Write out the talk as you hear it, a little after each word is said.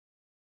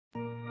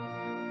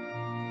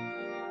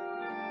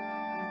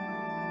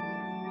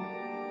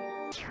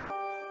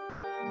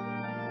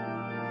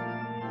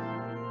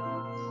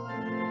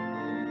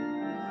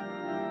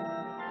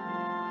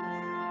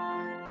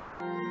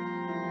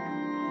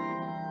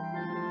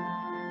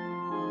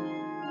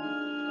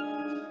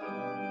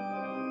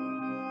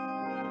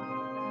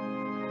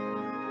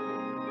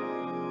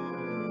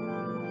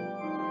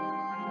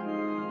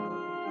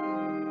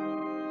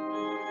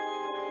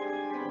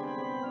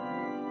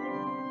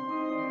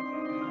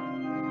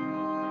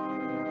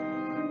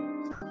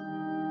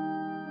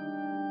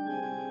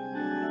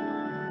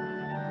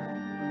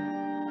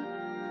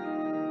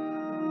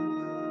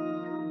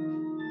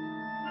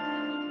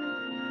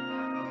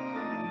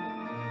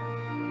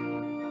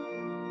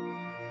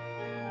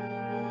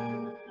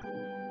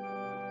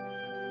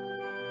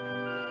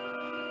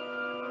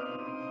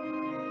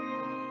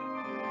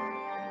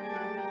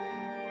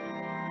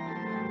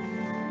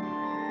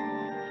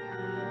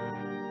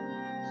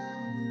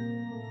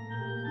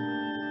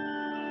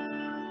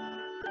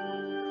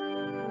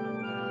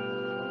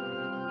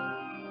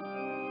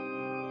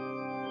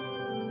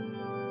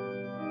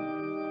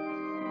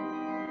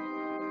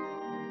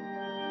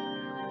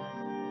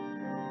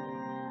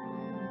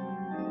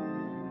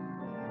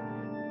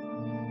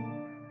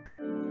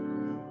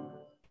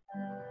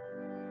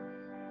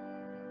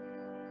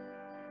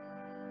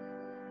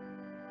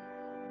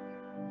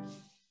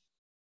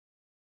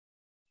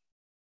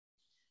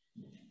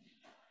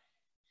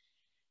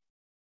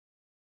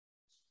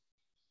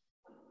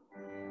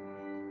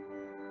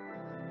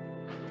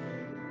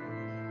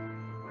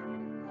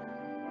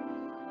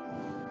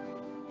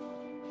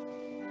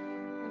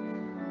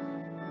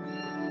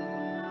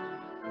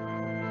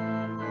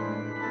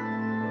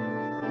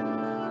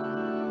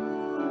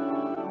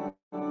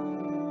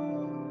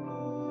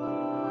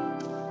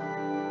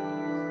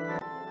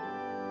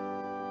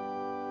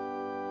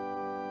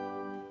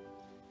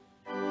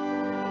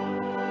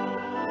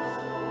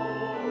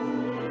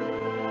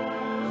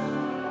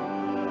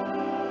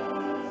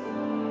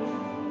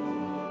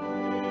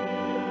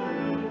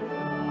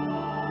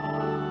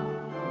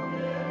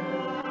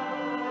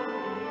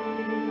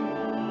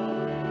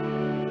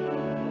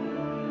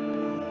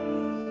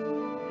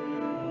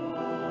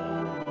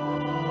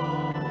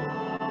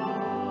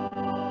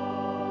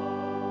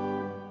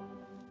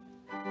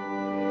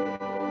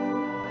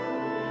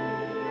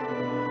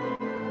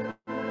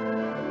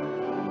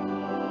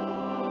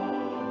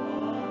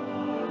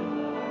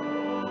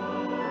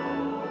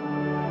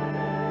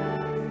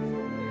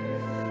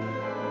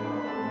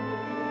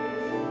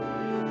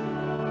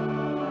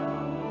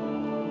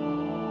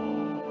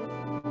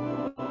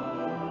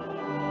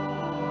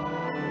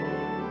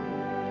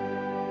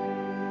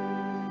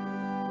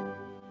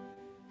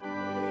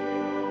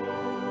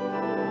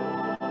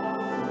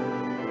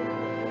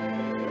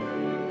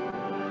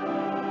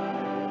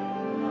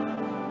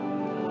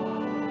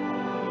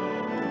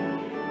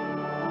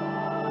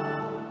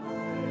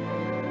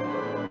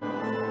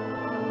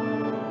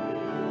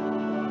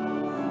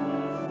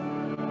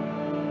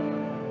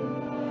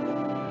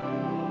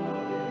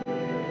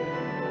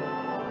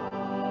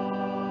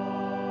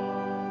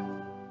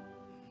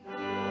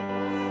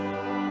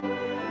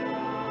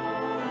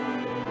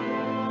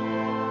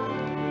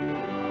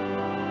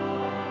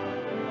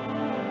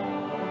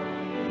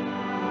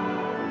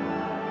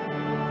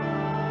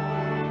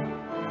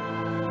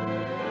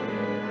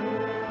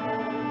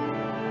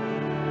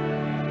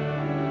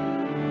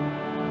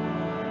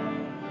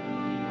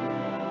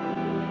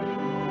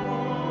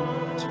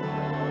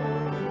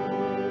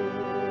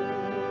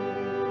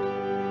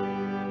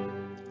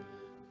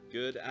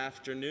Good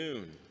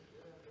afternoon.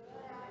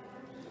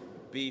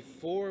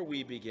 Before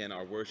we begin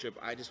our worship,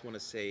 I just want to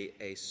say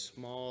a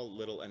small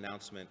little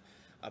announcement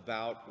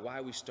about why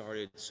we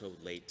started so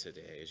late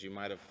today, as you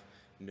might have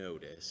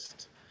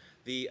noticed.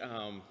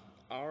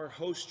 Our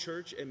host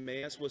church,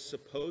 Emmaus, was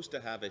supposed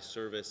to have a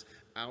service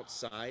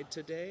outside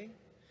today,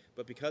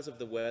 but because of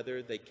the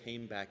weather, they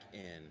came back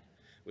in,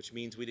 which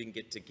means we didn't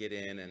get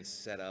in and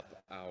set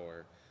up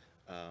our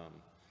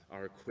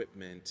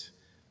equipment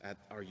at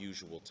our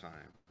usual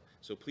time.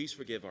 So please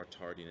forgive our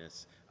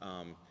tardiness.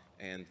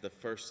 And the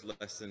first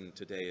lesson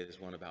today is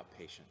one about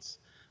patience.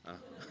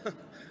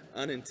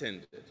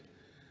 Unintended.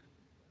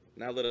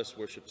 Now let us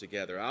worship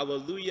together.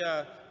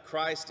 Alleluia,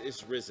 Christ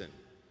is risen.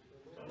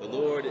 The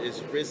Lord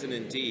is risen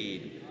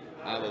indeed.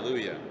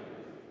 Alleluia.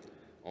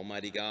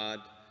 Almighty God,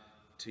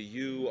 to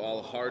you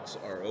all hearts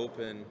are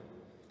open,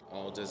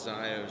 all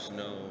desires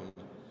known,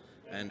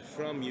 and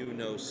from you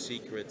no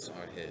secrets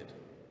are hid.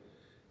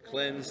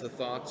 Cleanse the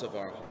thoughts of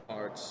our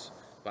hearts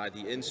by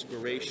the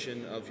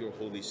inspiration of your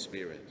Holy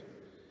Spirit,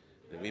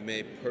 that we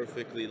may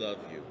perfectly love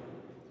you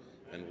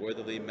and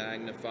worthily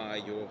magnify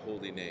your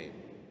holy name.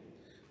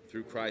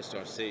 Through Christ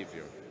our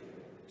Savior.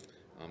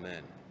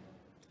 Amen.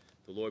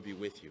 The Lord be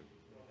with you.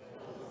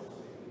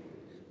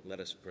 Let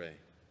us pray.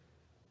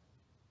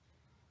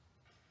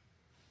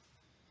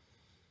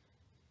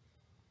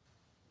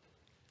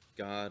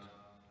 God,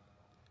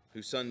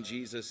 whose Son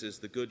Jesus is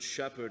the good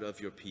shepherd of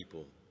your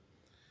people,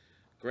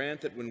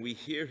 grant that when we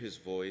hear his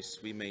voice,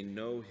 we may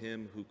know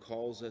him who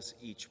calls us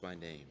each by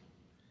name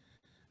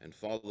and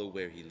follow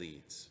where he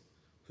leads,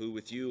 who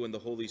with you and the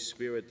Holy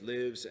Spirit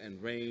lives and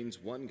reigns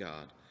one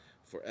God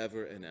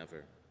forever and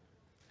ever.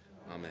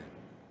 Amen.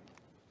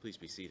 Please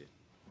be seated.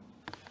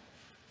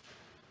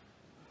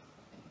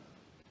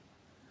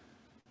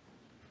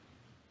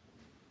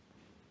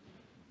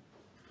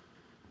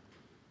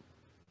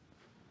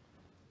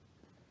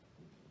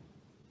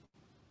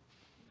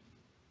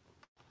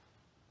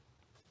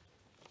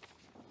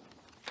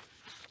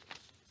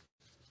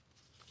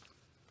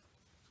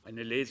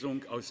 Eine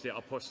Lesung aus der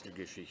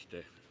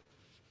Apostelgeschichte.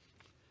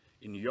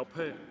 In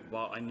Joppe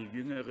war eine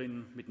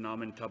Jüngerin mit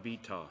Namen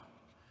Tabitha,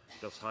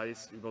 das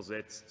heißt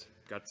übersetzt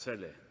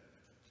Gazelle.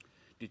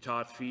 Die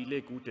tat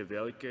viele gute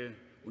Werke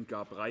und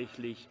gab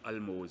reichlich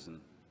Almosen.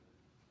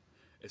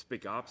 Es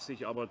begab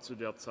sich aber zu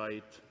der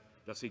Zeit,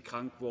 dass sie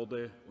krank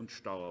wurde und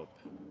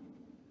starb.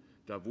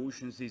 Da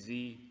wuschen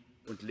sie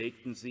und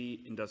legten sie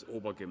in das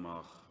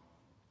Obergemach.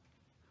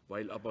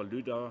 Weil aber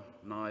Lydda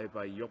nahe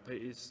bei Joppe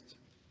ist,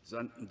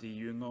 sandten die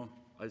Jünger,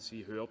 als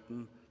sie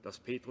hörten, dass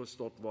Petrus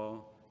dort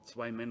war,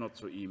 2 Männer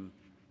zu ihm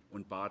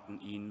und baten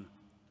ihn,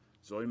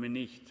 säume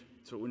nicht,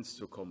 zu uns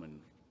zu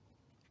kommen.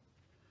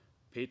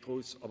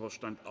 Petrus aber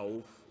stand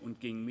auf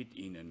und ging mit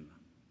ihnen.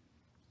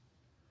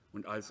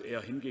 Und als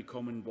er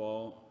hingekommen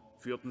war,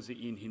 führten sie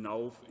ihn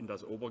hinauf in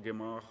das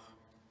Obergemach,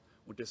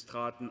 und es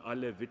traten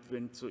alle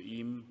Witwen zu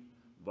ihm,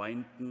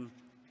 weinten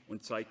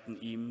und zeigten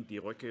ihm die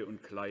Röcke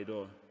und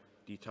Kleider,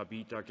 die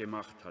Tabitha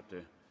gemacht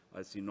hatte,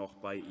 als sie noch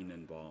bei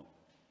ihnen war.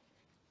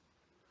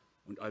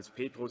 Und als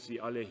Petrus sie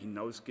alle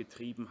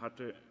hinausgetrieben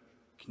hatte,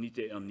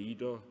 kniete er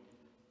nieder,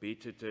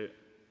 betete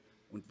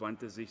und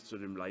wandte sich zu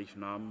dem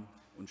Leichnam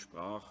und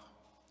sprach,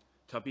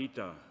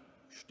 Tabitha,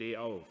 steh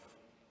auf.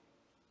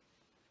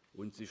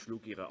 Und sie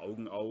schlug ihre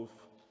Augen auf,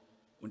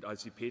 und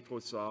als sie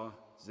Petrus sah,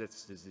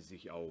 setzte sie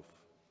sich auf.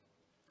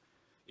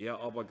 Er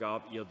aber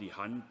gab ihr die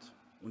Hand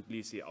und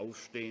ließ sie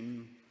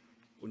aufstehen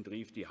und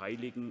rief die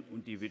Heiligen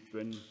und die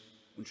Witwen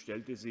und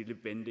stellte sie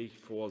lebendig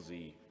vor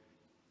sie.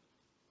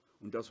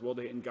 Und das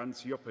wurde in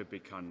ganz Joppe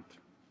bekannt,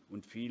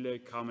 und viele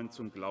kamen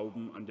zum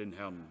Glauben an den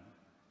Herrn.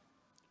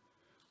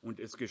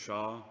 Und es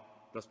geschah,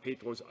 dass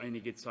Petrus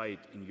einige Zeit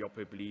in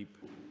Joppe blieb,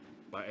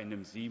 bei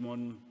einem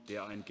Simon,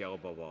 der ein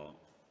Gerber war.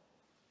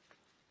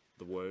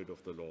 The word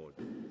of the Lord.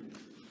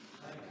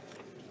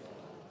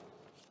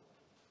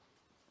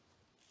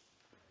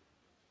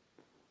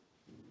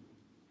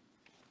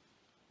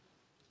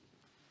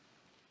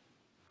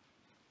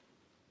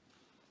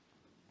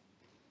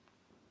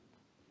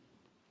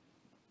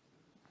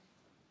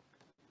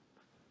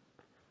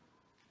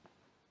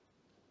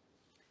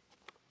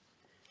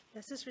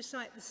 Let us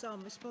recite the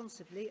psalm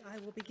responsively. I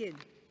will begin.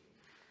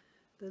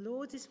 The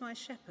Lord is my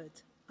shepherd,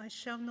 I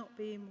shall not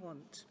be in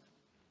want.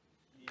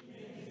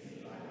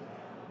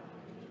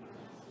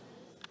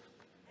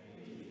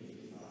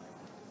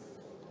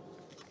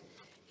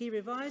 He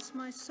revives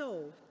my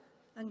soul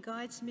and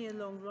guides me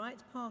along right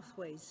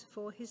pathways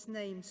for his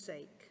name's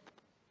sake.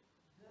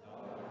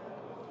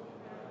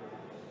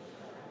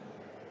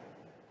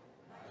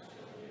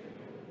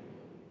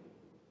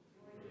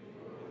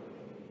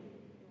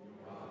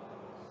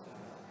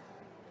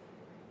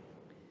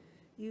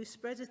 You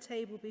spread a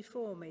table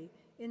before me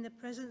in the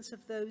presence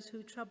of those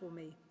who trouble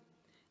me.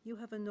 You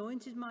have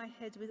anointed my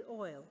head with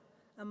oil,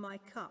 and my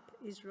cup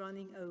is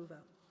running over.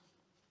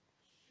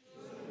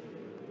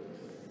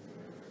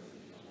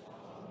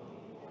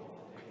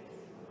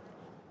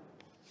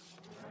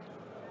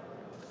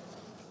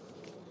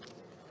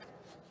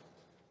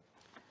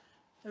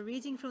 A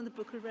reading from the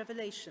book of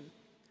Revelation.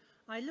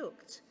 I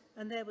looked,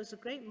 and there was a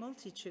great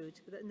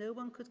multitude that no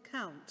one could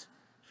count,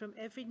 from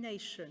every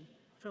nation,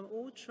 from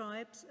all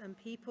tribes and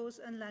peoples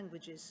and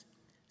languages,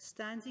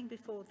 standing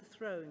before the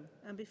throne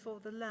and before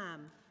the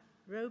Lamb,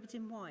 robed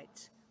in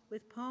white,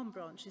 with palm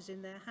branches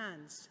in their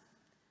hands.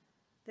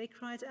 They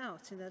cried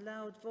out in a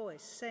loud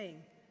voice,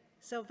 saying,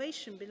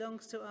 "Salvation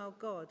belongs to our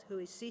God, who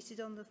is seated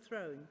on the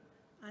throne,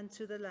 and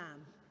to the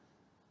Lamb."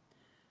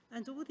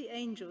 And all the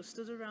angels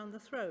stood around the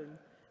throne,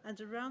 and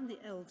around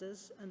the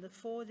elders and the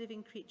 4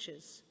 living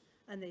creatures,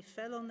 and they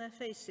fell on their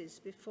faces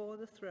before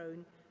the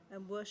throne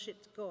and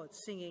worshipped God,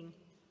 singing,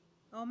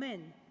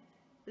 "Amen.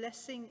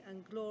 Blessing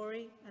and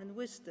glory and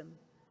wisdom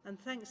and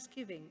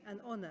thanksgiving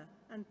and honor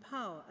and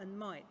power and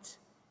might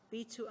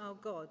be to our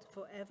God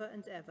forever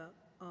and ever.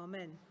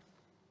 Amen."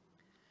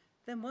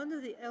 Then one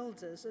of the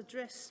elders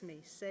addressed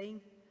me,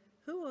 saying,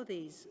 "Who are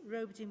these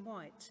robed in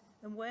white,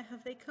 and where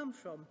have they come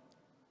from?"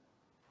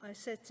 I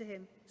said to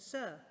him,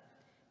 "Sir,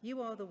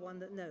 you are the one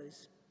that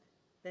knows."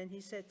 Then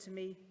he said to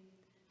me,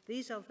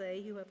 "These are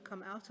they who have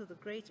come out of the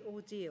great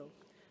ordeal.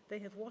 They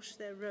have washed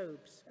their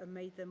robes and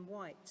made them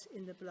white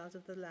in the blood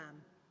of the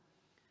Lamb.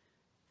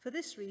 For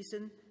this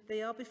reason,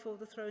 they are before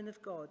the throne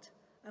of God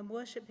and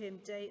worship him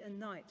day and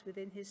night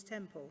within his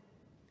temple.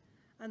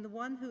 And the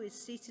one who is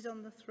seated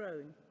on the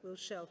throne will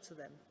shelter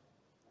them.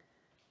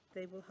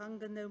 They will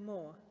hunger no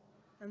more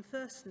and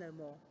thirst no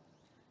more.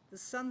 The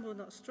sun will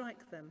not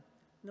strike them,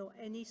 nor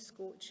any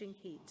scorching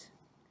heat.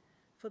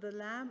 For the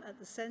Lamb at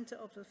the center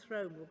of the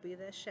throne will be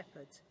their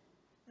shepherd,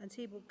 and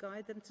he will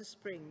guide them to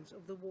springs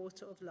of the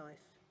water of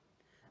life.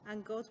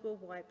 And God will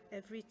wipe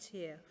every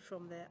tear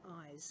from their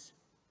eyes."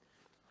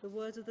 The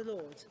word of the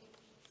Lord.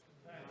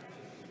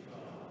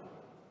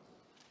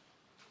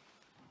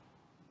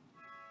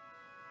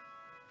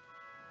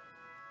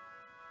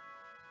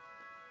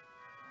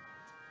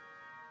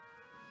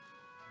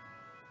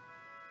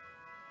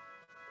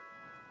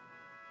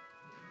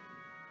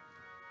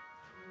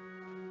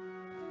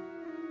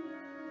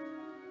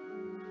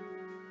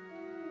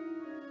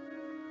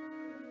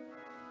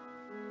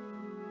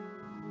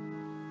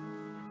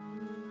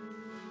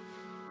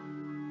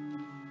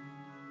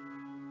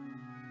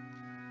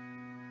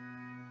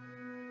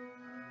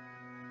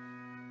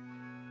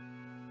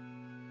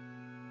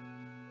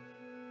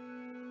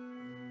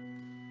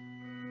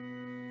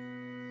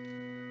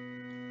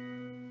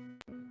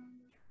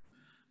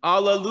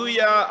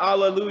 Alleluia,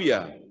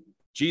 alleluia.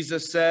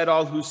 Jesus said,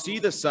 "All who see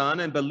the Son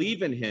and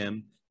believe in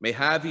him may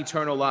have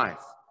eternal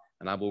life,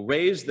 and I will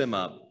raise them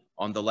up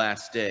on the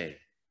last day."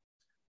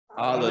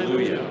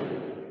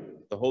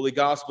 Alleluia. The Holy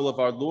Gospel of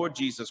our Lord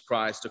Jesus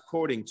Christ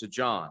according to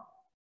John.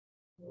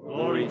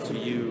 Glory to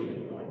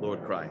you,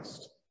 Lord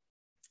Christ.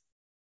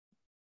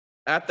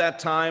 At that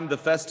time, the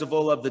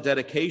festival of the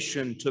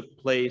dedication took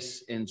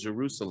place in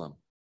Jerusalem.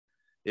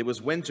 It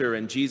was winter,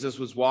 and Jesus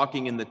was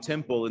walking in the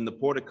temple in the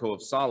portico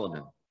of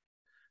Solomon.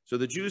 So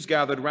the Jews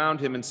gathered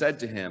round him and said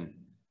to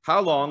him, "How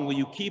long will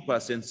you keep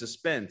us in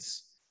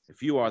suspense?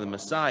 If you are the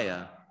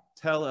Messiah,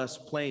 tell us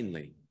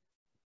plainly."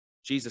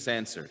 Jesus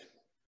answered,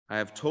 "I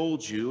have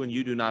told you, and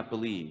you do not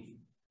believe.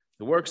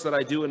 The works that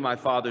I do in my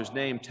Father's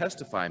name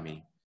testify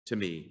to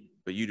me,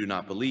 but you do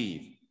not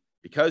believe,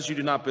 because you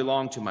do not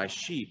belong to my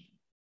sheep.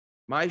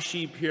 My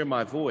sheep hear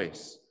my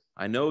voice.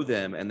 I know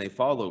them, and they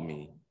follow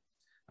me.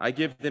 I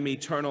give them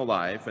eternal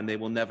life, and they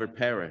will never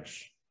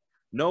perish.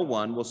 No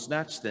one will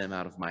snatch them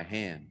out of my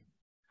hand.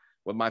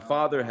 What my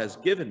Father has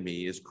given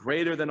me is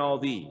greater than all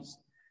these,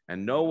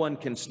 and no one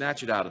can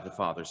snatch it out of the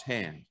Father's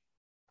hand.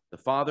 The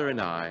Father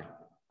and I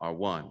are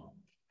one."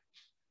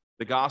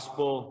 The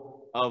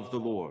Gospel of the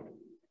Lord.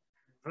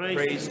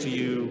 Praise to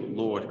you,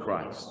 Lord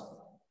Christ.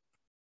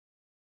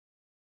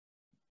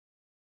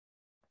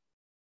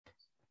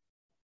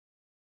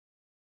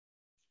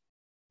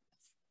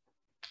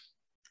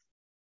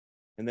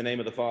 In the name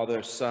of the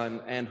Father,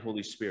 Son, and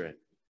Holy Spirit.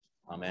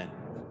 Amen.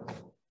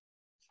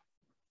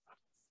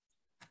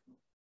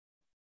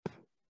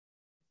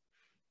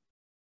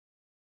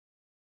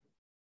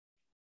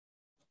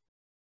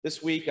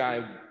 This week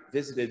I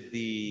visited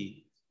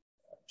the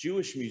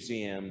Jewish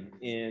Museum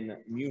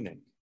in Munich,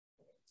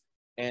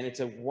 and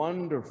it's a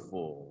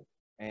wonderful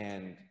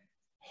and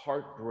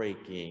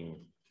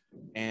heartbreaking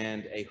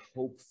and a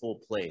hopeful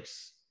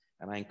place,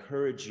 and I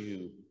encourage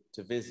you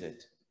to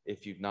visit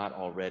if you've not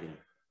already.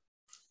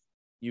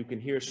 You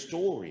can hear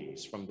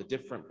stories from the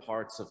different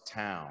parts of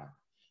town.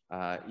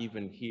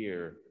 Even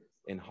here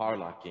in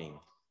Harlaching,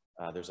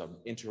 there's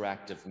an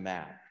interactive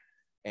map.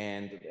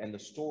 And the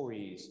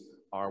stories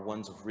are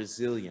ones of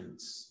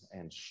resilience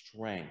and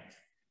strength,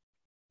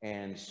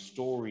 and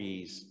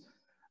stories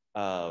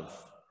of,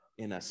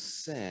 in a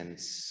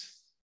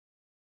sense,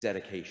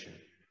 dedication.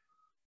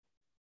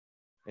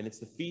 And it's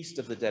the Feast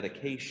of the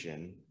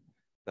Dedication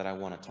that I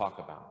want to talk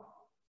about.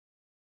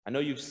 I know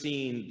you've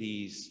seen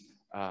these.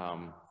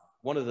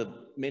 One of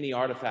the many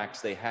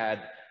artifacts they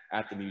had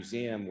at the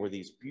museum were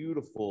these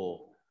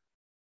beautiful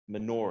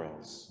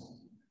menorahs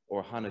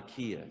or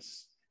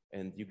Hanukkahs,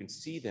 and you can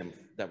see them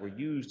that were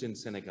used in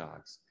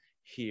synagogues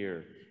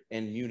here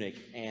in Munich.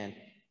 And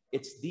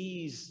it's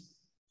these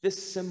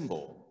This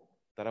symbol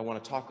that I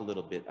want to talk a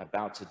little bit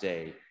about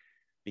today,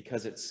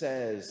 because it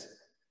says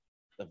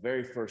the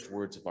very first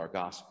words of our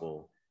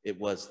gospel, it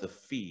was the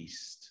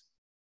feast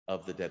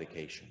of the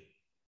dedication.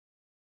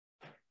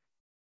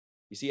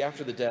 You see,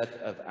 after the death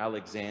of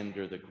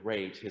Alexander the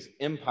Great, his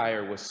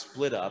empire was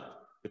split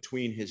up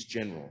between his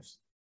generals.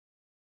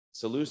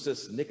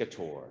 Seleucus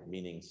Nicator,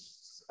 meaning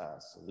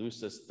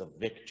Seleucus the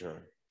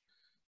victor,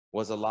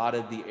 was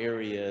allotted the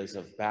areas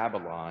of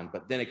Babylon,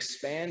 but then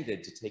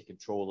expanded to take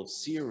control of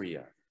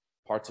Syria,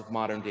 parts of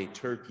modern-day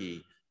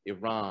Turkey,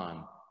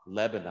 Iran,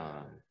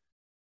 Lebanon,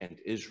 and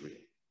Israel.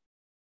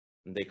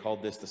 And they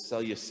called this the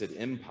Seleucid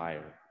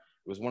Empire.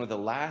 It was one of the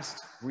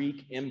last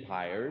Greek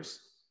empires,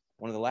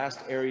 one of the last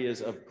areas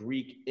of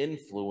Greek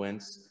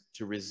influence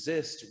to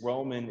resist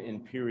Roman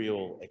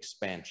imperial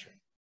expansion.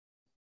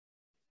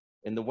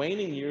 In the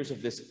waning years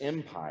of this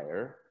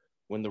empire,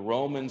 when the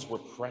Romans were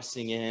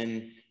pressing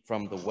in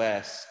from the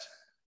west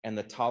and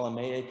the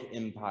Ptolemaic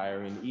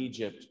Empire in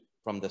Egypt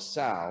from the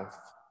south,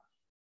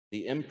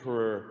 the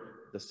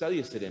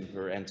Seleucid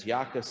Emperor,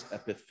 Antiochus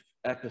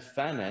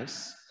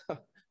Epiphanes,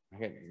 I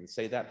can't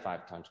say that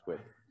 5 times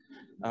quick,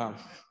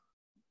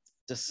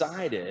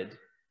 decided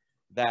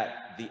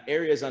that the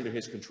areas under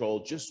his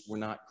control just were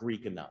not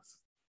Greek enough.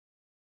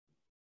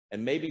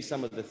 And maybe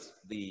some of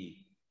the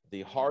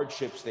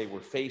hardships they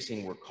were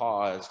facing were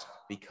caused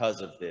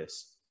because of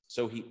this.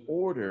 So he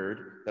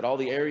ordered that all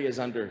the areas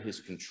under his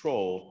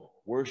control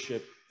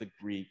worship the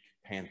Greek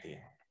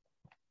pantheon.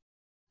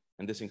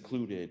 And this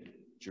included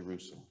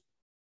Jerusalem.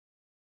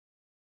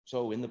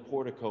 So in the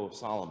portico of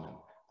Solomon,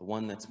 the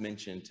one that's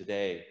mentioned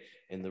today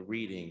in the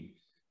reading,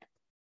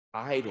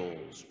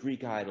 idols,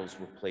 Greek idols,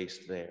 were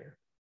placed there.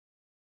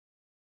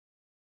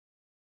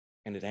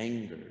 And it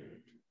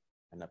angered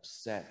and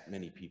upset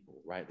many people,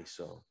 rightly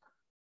so.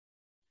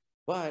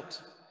 But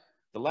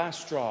the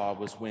last straw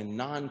was when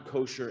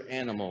non-kosher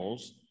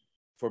animals,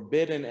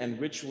 forbidden and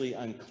ritually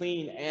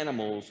unclean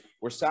animals,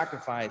 were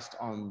sacrificed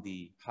on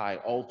the high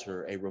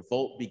altar. A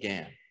revolt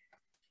began.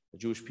 The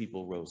Jewish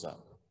people rose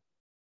up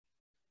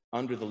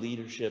under the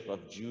leadership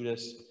of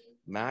Judas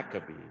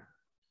Maccabee.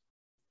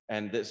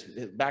 And this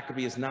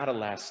Maccabee is not a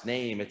last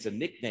name, it's a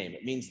nickname.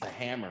 It means the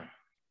hammer.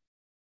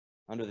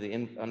 Under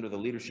the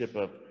leadership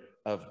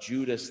of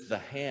Judas the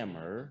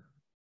Hammer,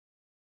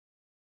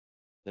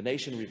 the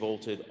nation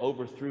revolted,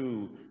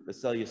 overthrew the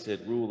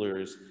Seleucid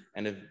rulers,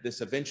 and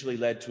this eventually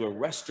led to a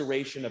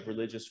restoration of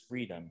religious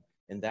freedom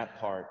in that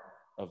part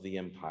of the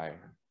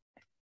empire.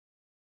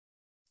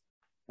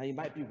 Now you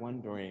might be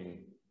wondering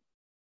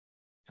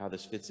how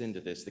this fits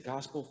into this. The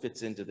gospel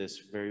fits into this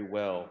very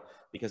well,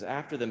 because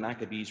after the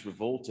Maccabees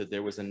revolted,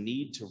 there was a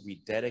need to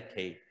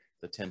rededicate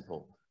the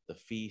temple, the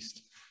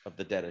feast of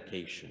the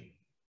dedication.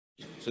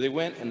 So they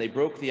went and they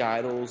broke the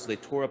idols, they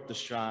tore up the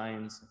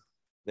shrines,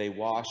 they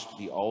washed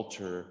the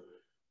altar,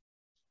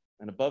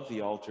 and above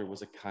the altar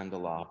was a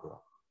candelabra,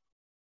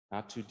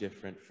 not too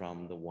different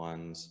from the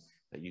ones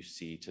that you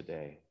see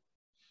today,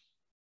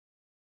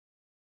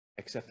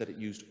 except that it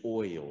used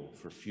oil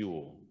for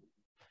fuel.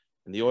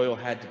 And the oil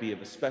had to be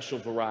of a special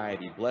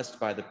variety, blessed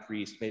by the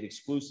priest, made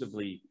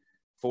exclusively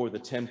for the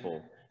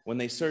temple. When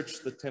they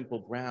searched the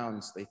temple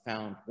grounds, they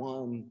found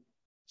one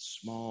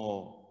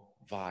small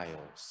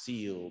vial,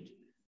 sealed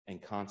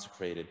and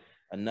consecrated,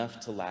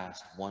 enough to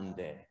last one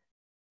day.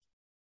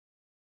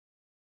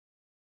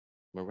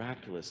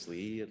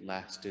 Miraculously, it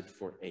lasted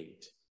for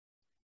 8,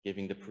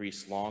 giving the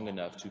priests long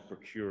enough to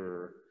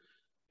procure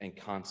and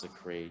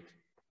consecrate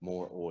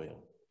more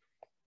oil.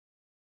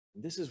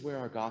 This is where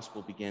our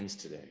gospel begins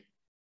today.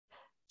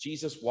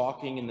 Jesus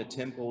walking in the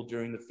temple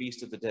during the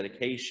Feast of the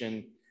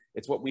Dedication.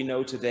 It's what we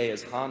know today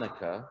as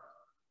Hanukkah.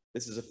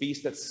 This is a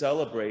feast that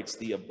celebrates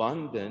the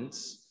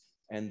abundance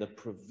and the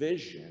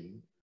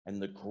provision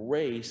and the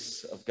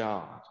grace of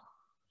God.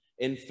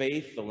 In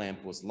faith, the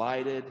lamp was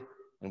lighted,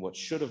 and what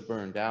should have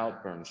burned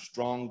out burned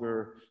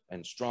stronger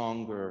and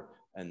stronger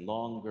and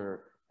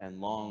longer and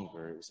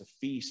longer. It was a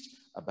feast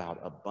about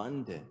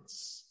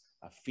abundance,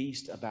 a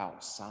feast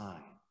about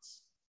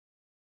signs.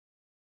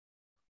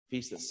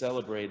 Feast that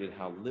celebrated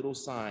how little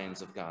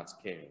signs of God's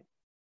care,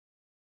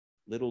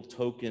 little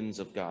tokens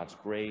of God's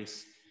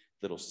grace,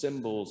 little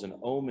symbols and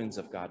omens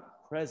of God's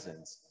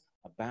presence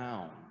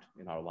abound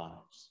in our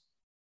lives.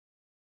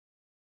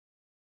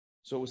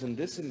 So it was in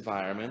this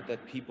environment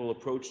that people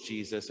approached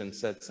Jesus and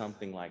said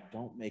something like,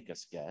 "Don't make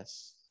us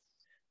guess.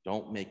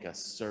 Don't make us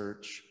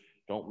search.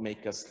 Don't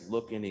make us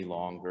look any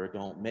longer.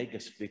 Don't make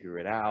us figure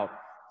it out.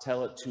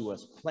 Tell it to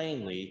us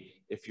plainly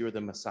if you're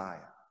the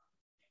Messiah."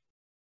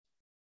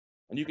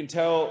 And you can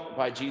tell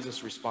by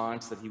Jesus'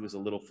 response that he was a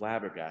little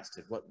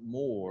flabbergasted. "What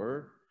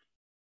more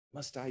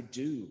must I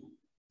do?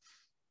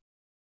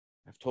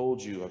 I've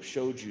told you, I've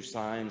showed you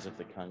signs of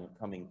the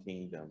coming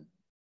kingdom,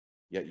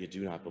 yet you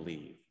do not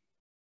believe.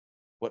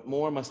 What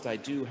more must I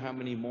do? How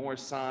many more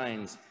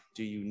signs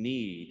do you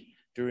need?"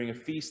 During a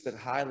feast that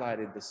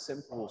highlighted the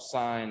simple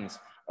signs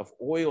of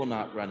oil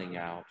not running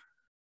out,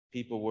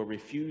 people were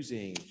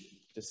refusing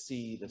to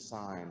see the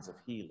signs of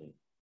healing.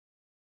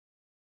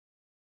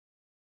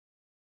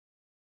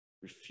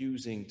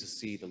 refusing to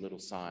see the little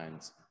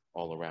signs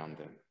all around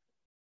them.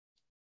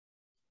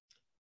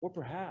 Or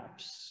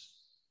perhaps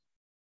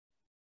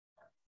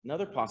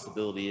another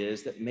possibility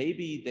is that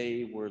maybe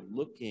they were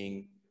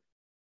looking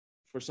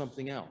for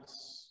something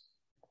else.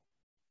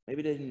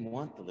 Maybe they didn't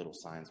want the little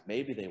signs.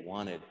 Maybe they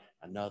wanted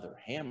another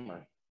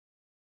hammer.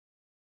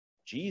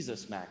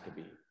 Jesus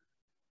Maccabee,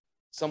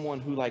 someone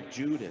who, like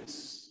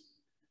Judas,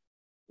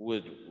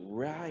 would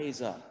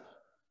rise up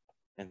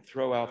and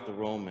throw out the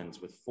Romans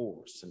with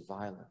force and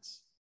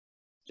violence,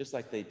 just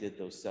like they did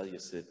those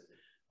Seleucid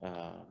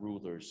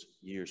rulers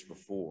years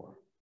before.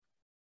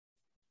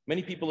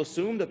 Many people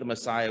assumed that the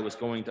Messiah was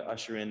going to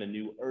usher in a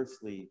new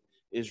earthly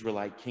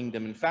Israelite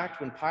kingdom. In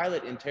fact, when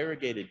Pilate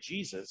interrogated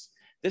Jesus,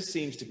 this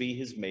seems to be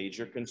his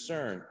major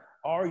concern.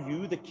 Are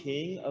you the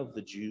king of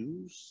the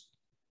Jews?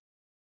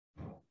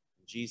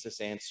 Jesus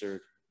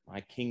answered,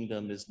 my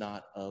kingdom is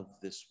not of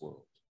this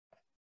world.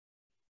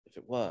 If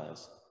it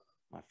was,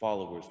 my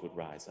followers would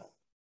rise up.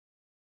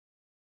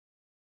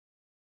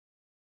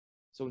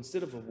 So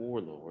instead of a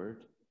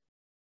warlord,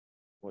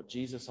 what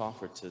Jesus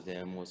offered to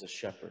them was a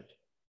shepherd.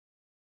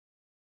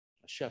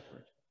 A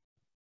shepherd.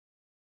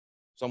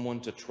 Someone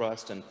to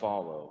trust and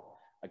follow,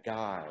 a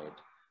guide,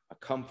 a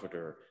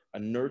comforter, a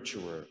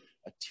nurturer,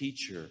 a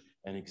teacher,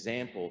 an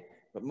example,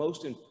 but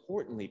most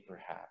importantly,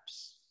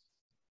 perhaps,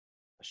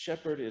 a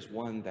shepherd is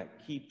one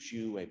that keeps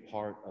you a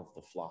part of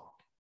the flock,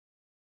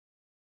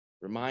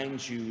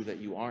 reminds you that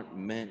you aren't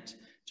meant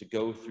to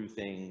go through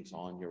things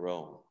on your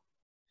own,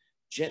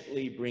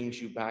 gently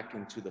brings you back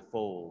into the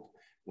fold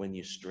when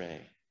you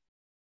stray.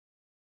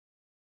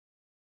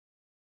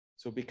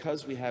 So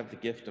because we have the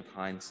gift of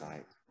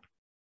hindsight,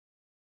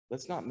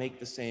 let's not make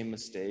the same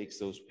mistakes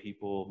those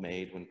people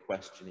made when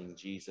questioning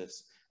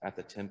Jesus at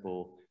the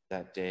temple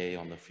that day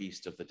on the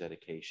Feast of the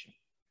Dedication.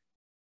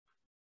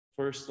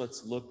 First,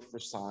 let's look for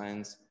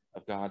signs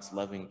of God's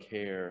loving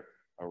care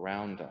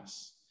around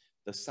us.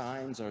 The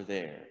signs are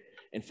there.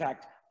 In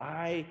fact,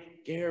 I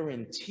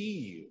guarantee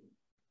you,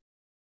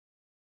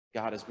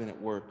 God has been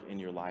at work in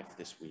your life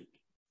this week.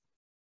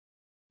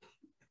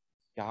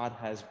 God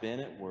has been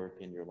at work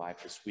in your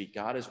life this week.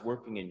 God is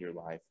working in your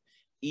life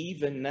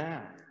even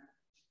now.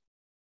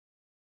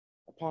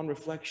 Upon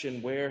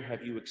reflection, where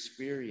have you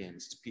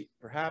experienced,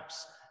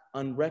 perhaps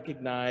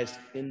unrecognized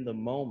in the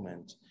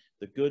moment,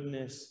 the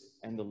goodness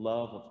and the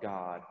love of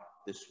God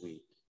this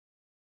week?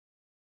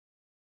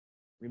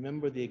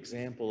 Remember the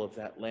example of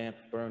that lamp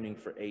burning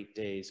for 8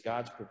 days.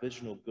 God's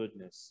provisional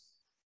goodness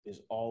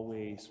is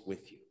always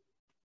with you.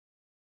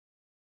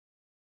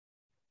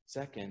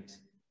 Second,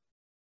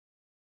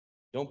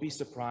 don't be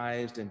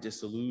surprised and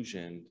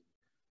disillusioned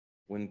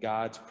when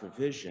God's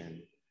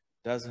provision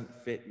doesn't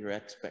fit your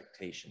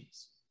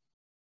expectations.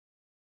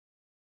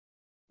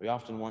 We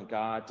often want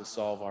God to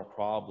solve our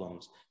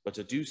problems, but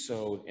to do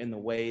so in the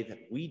way that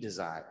we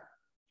desire.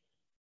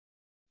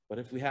 But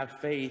if we have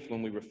faith,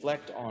 when we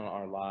reflect on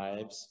our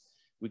lives,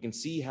 we can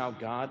see how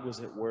God was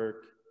at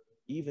work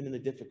even in the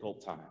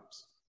difficult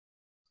times,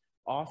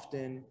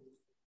 often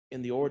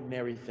in the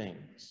ordinary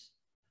things,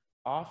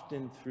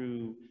 often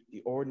through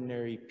the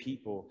ordinary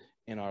people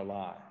in our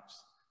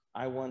lives.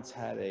 I once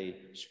had a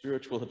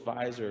spiritual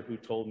advisor who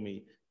told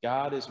me,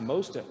 God is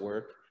most at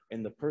work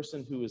in the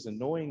person who is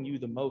annoying you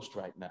the most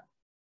right now.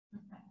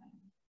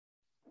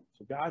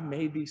 So God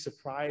may be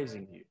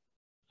surprising you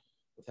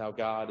with how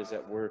God is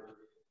at work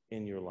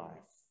in your life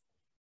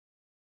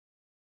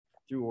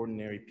through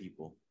ordinary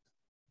people.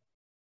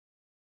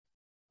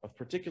 Of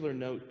particular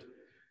note,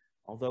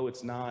 although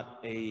it's not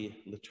a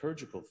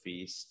liturgical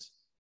feast,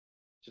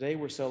 today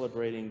we're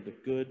celebrating the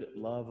good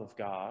love of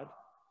God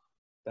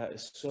that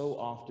is so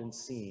often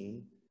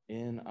seen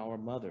in our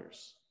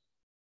mothers,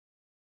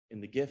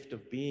 in the gift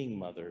of being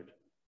mothered,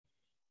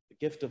 the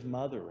gift of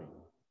mothering.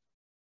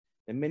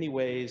 In many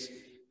ways,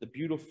 the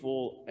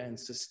beautiful and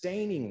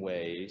sustaining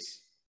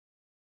ways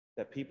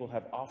that people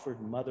have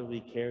offered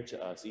motherly care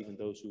to us, even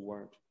those who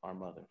weren't our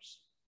mothers.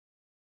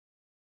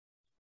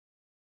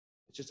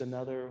 It's just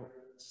another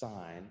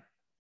sign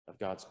of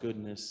God's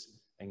goodness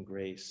and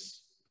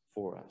grace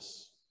for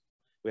us.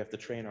 We have to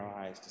train our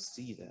eyes to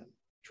see them,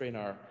 train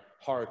our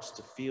hearts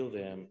to feel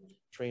them,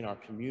 train our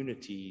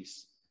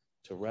communities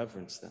to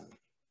reverence them.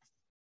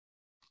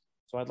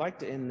 So I'd like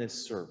to end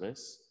this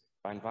service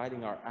by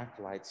inviting our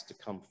acolytes to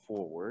come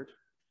forward.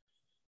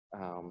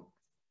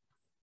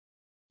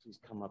 Please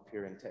come up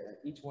here and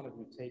each one of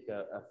you take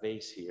a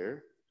vase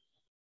here,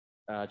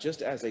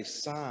 just as a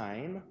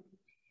sign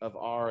of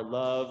our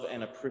love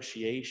and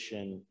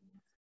appreciation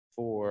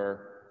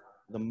for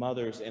the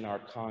mothers in our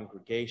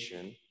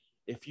congregation.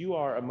 If you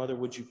are a mother,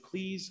 would you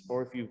please,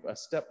 or if you've a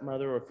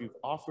stepmother, or if you've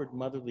offered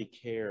motherly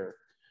care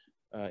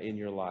in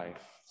your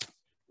life,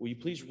 will you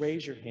please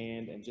raise your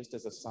hand, and just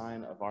as a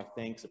sign of our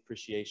thanks,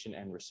 appreciation,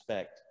 and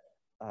respect,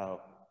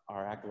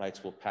 our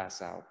acolytes will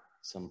pass out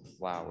some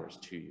flowers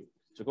to you.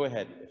 So go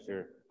ahead if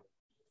you're...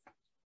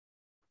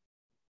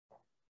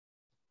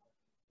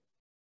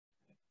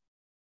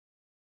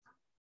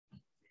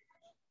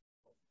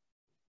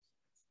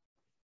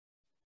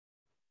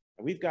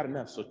 We've got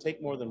enough, so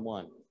take more than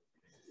one.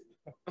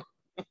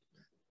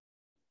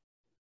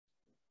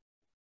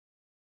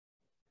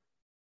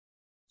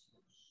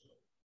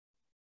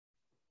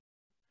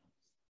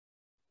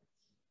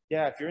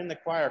 Yeah, if you're in the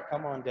choir,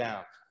 come on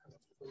down.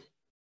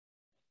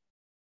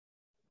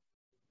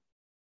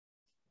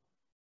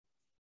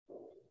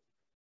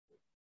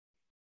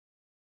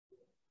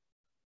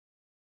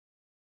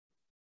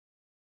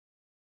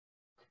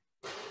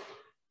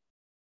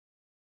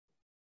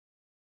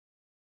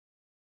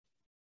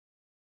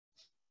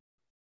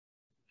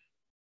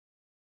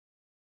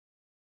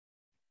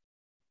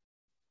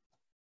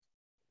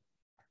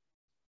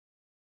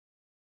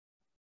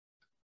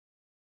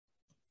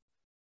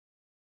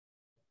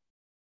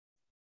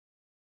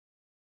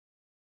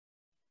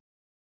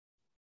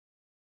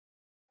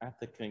 At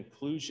the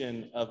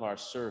conclusion of our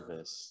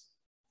service,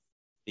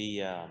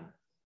 the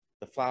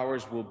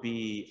flowers will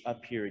be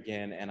up here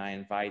again, and I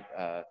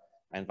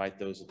invite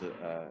those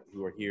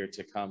who are here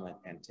to come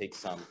and take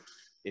some,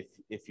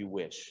 if you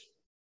wish,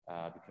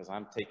 because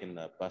I'm taking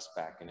the bus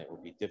back, and it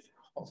will be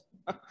difficult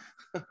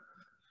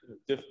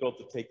difficult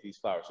to take these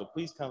flowers. So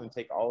please come and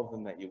take all of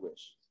them that you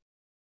wish.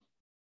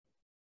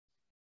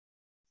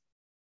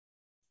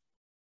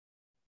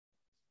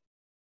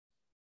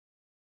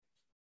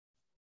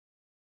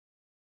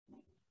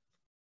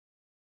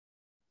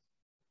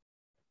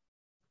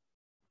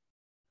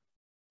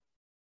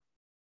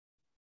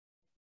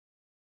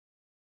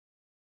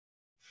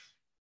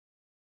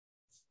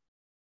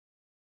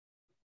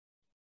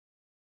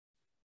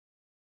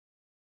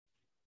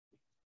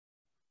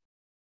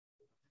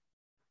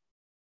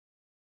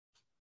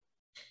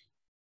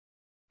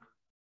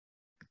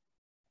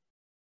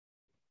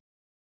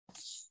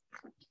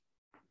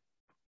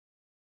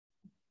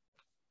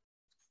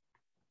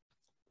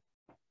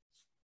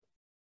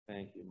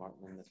 Thank you,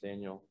 Martin and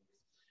Nathaniel.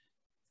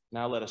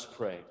 Now let us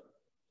pray.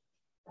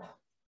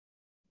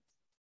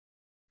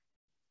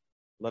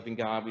 Loving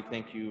God, we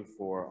thank you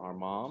for our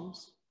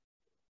moms,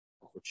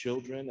 for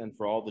children, and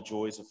for all the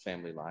joys of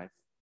family life.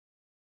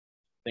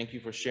 Thank you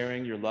for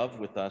sharing your love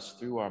with us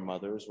through our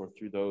mothers or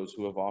through those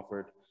who have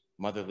offered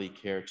motherly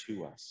care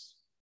to us.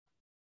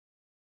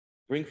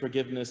 Bring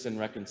forgiveness and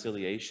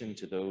reconciliation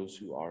to those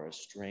who are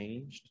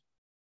estranged.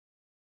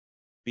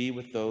 Be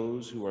with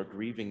those who are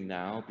grieving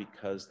now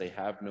because they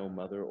have no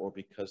mother or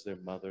because their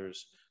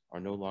mothers are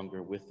no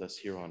longer with us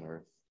here on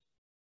earth.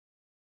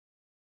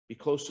 Be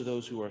close to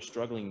those who are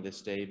struggling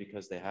this day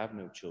because they have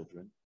no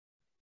children.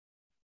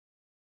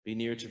 Be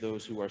near to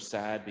those who are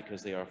sad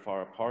because they are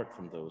far apart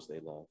from those they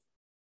love.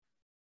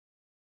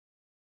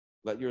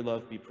 Let your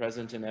love be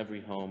present in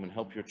every home and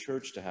help your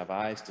church to have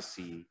eyes to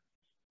see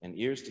and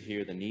ears to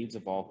hear the needs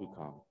of all who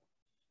come.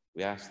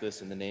 We ask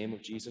this in the name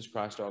of Jesus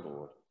Christ our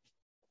Lord.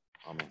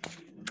 Amen.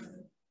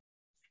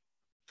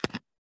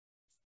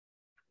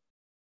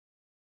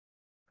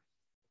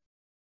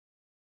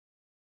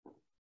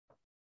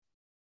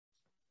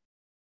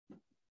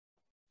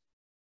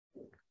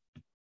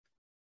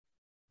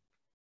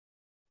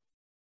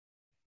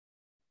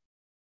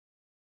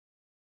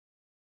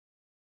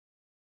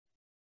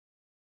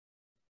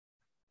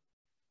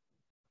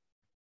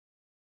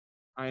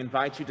 I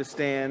invite you to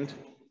stand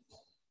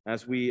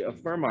as we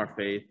affirm our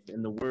faith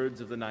in the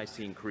words of the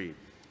Nicene Creed.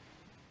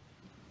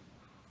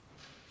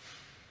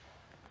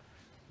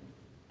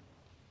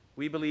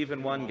 We believe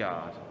in one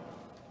God,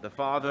 the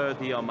Father,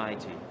 the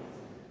Almighty,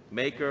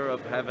 maker of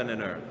heaven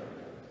and earth,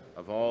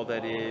 of all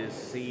that is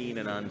seen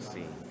and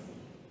unseen.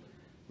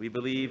 We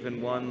believe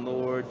in one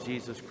Lord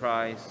Jesus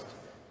Christ,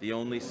 the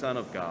only Son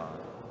of God,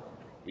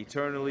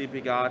 eternally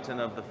begotten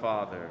of the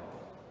Father,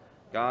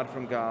 God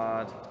from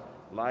God,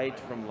 light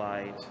from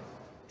light,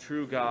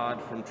 true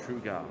God from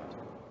true God,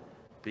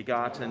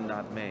 begotten,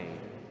 not made,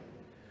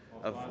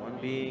 of one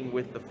being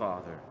with the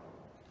Father.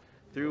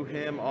 Through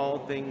him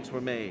all things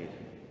were made.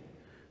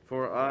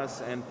 For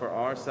us and for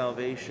our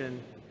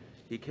salvation,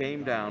 he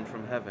came down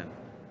from heaven.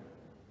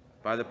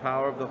 By the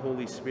power of the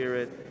Holy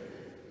Spirit,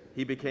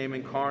 he became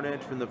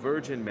incarnate from the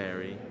Virgin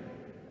Mary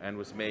and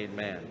was made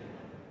man.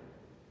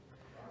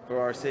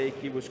 For our sake,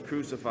 he was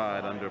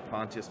crucified under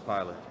Pontius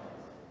Pilate.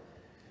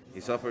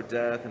 He suffered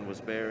death and was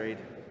buried.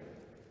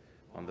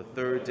 On the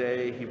third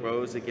day, he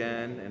rose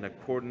again in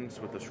accordance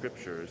with the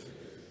Scriptures.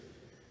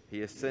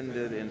 He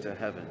ascended into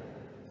heaven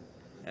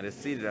and is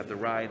seated at the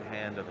right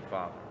hand of the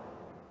Father.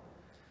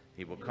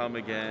 He will come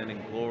again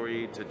in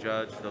glory to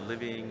judge the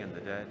living and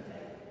the dead,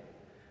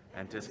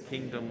 and his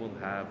kingdom will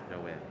have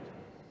no end.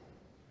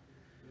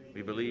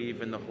 We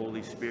believe in the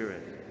Holy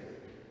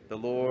Spirit, the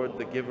Lord,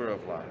 the giver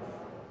of life,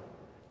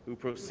 who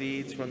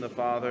proceeds from the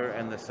Father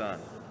and the Son.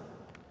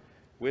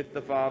 With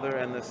the Father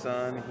and the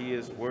Son, he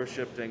is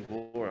worshipped and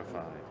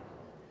glorified.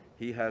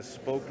 He has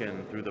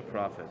spoken through the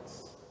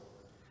prophets.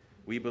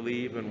 We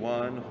believe in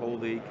one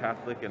holy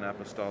Catholic and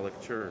Apostolic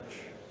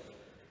Church.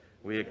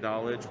 We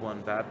acknowledge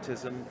one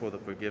baptism for the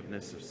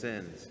forgiveness of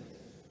sins.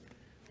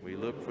 We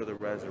look for the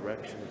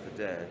resurrection of the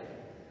dead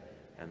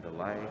and the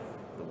life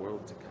of the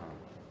world to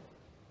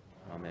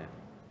come. Amen.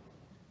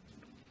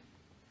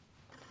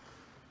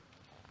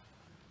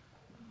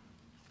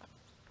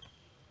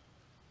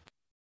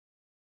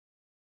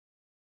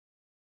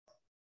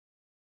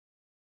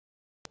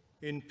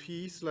 In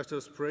peace let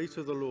us pray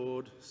to the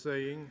Lord,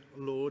 saying,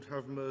 Lord,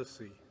 have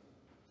mercy.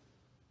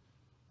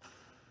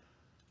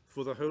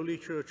 For the Holy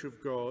Church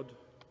of God,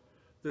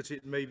 that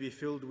it may be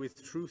filled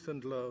with truth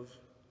and love,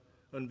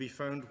 and be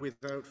found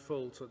without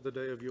fault at the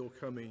day of your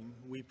coming,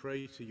 we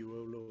pray to you,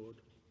 O Lord.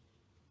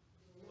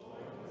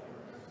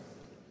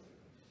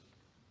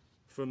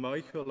 For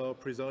Michael, our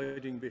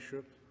presiding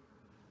bishop,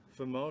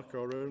 for Mark,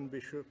 our own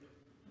bishop,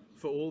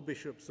 for all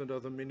bishops and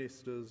other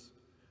ministers,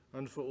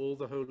 and for all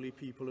the holy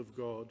people of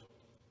God,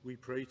 we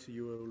pray to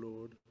you, O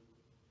Lord.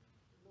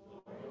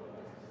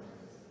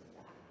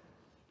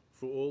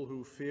 For all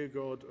who fear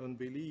God and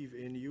believe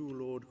in you,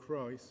 Lord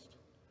Christ,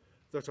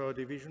 that our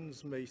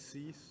divisions may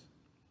cease,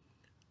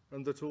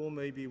 and that all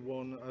may be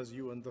one as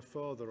you and the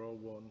Father are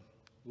one,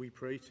 we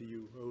pray to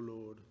you, O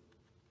Lord.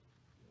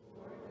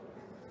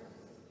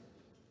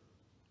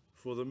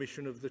 For the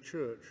mission of the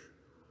Church,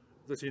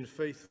 that in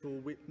faithful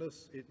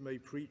witness it may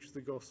preach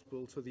the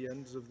gospel to the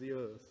ends of the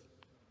earth,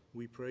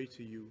 we pray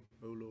to you,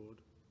 O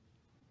Lord.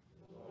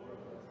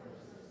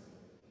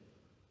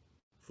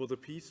 For the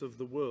peace of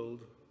the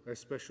world,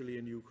 especially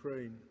in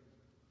Ukraine,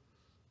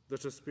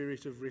 that a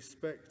spirit of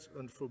respect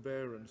and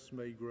forbearance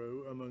may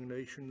grow among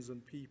nations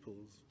and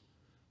peoples,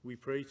 we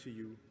pray to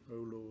you, O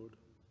Lord.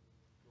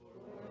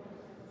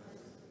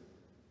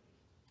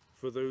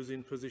 For those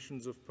in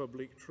positions of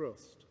public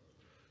trust,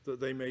 that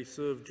they may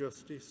serve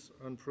justice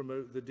and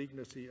promote the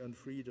dignity and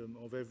freedom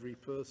of every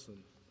person,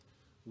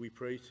 we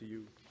pray to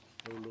you,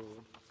 O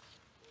Lord.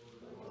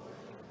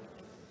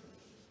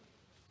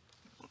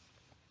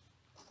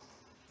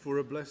 For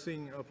a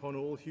blessing upon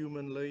all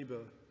human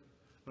labour,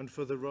 and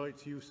for the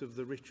right use of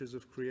the riches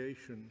of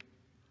creation,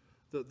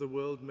 that the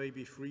world may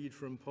be freed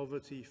from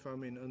poverty,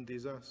 famine and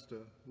disaster,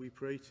 we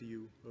pray to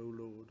you, O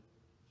Lord.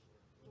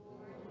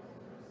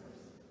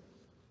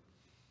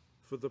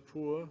 For the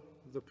poor,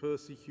 the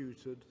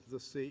persecuted, the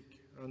sick,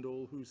 and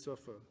all who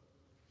suffer,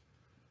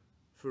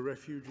 for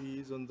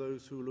refugees and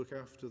those who look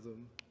after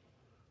them,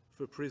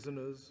 for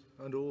prisoners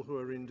and all who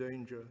are in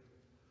danger,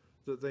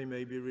 that they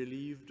may be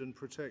relieved and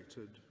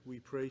protected, we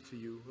pray to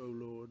you, O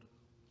Lord.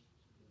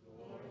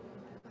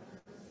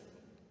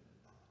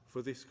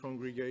 For this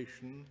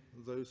congregation,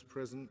 those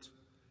present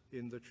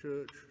in the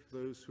church,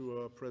 those who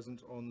are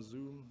present on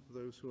Zoom,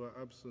 those who are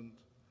absent,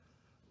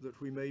 that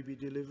we may be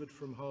delivered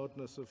from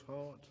hardness of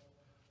heart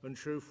and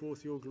show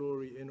forth your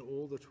glory in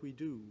all that we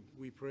do,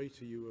 we pray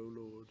to you,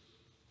 O Lord.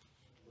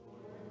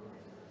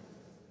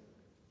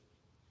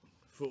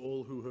 For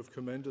all who have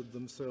commended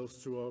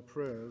themselves to our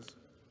prayers,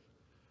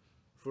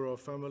 for our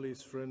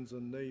families, friends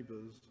and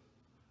neighbours,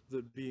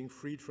 that being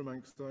freed from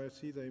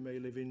anxiety they may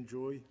live in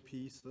joy,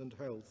 peace and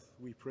health,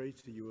 we pray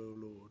to you, O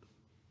Lord.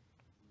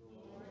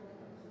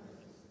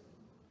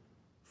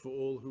 For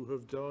all who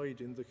have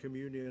died in the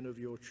communion of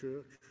your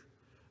church,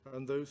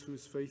 and those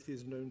whose faith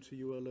is known to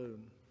you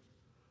alone,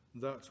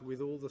 that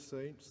with all the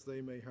saints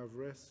they may have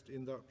rest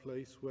in that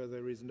place where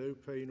there is no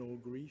pain or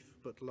grief,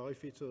 but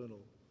life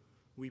eternal,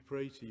 we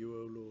pray to you,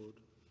 O Lord.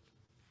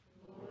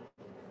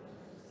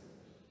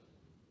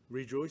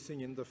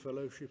 Rejoicing in the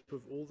fellowship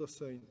of all the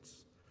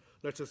saints,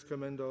 let us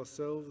commend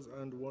ourselves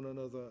and one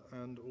another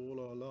and all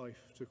our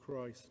life to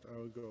Christ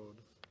our God.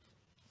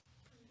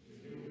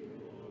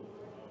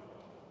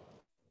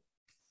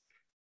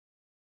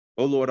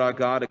 O Lord our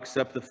God,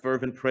 accept the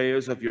fervent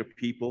prayers of your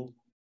people.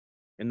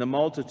 In the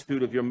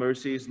multitude of your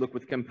mercies, look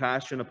with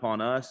compassion upon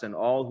us and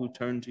all who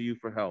turn to you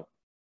for help.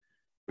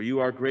 For you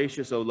are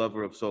gracious, O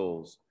lover of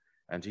souls,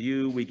 and to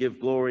you we give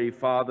glory,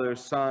 Father,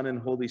 Son, and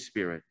Holy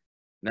Spirit,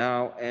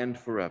 now and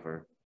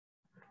forever.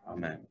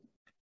 Amen.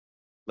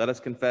 Let us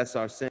confess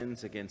our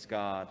sins against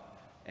God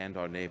and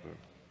our neighbor.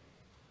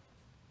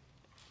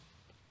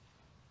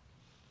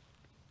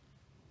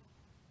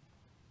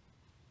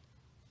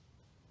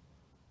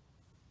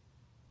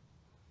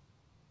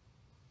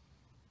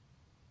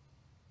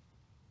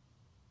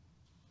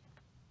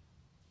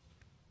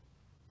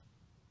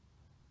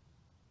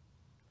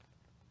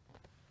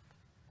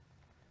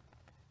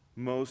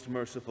 Most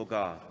merciful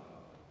God,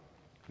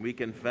 we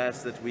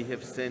confess that we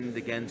have sinned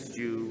against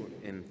you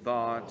in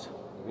thought,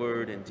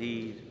 word, and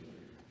deed,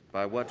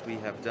 by what we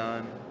have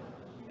done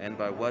and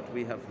by what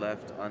we have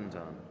left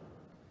undone.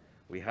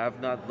 We have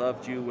not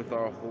loved you with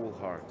our whole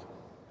heart.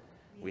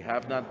 We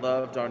have not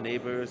loved our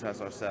neighbors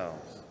as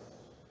ourselves.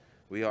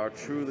 We are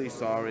truly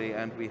sorry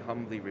and we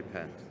humbly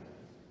repent.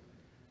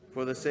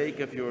 For the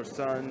sake of your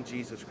Son,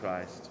 Jesus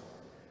Christ,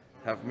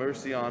 have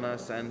mercy on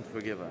us and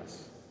forgive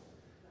us,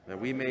 that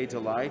we may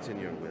delight in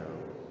your will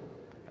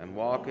and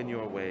walk in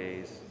your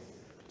ways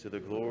to the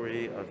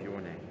glory of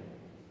your name.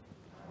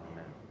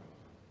 Amen.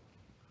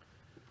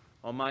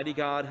 Almighty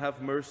God,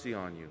 have mercy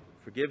on you,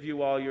 forgive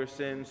you all your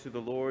sins through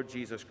the Lord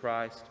Jesus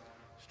Christ,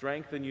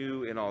 strengthen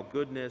you in all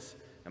goodness,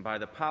 and by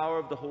the power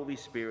of the Holy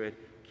Spirit,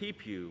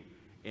 keep you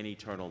in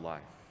eternal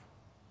life.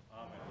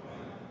 Amen.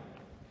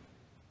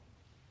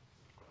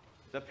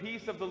 The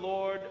peace of the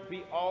Lord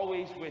be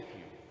always with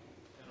you.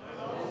 And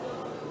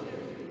also with you.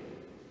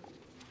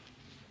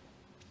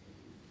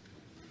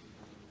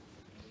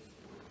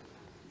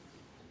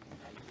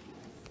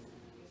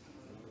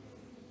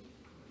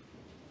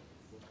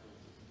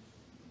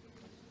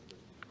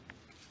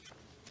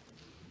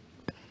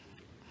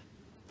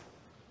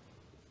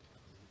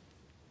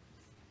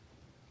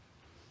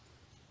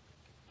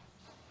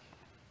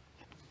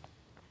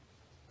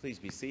 Please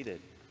be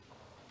seated.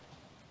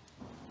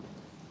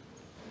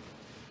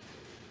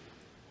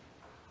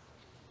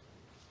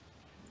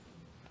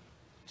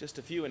 Just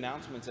a few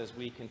announcements as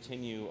we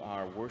continue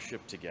our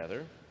worship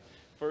together.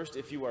 First,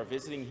 if you are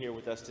visiting here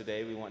with us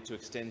today, we want to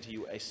extend to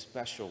you a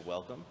special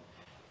welcome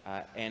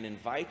and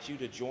invite you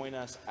to join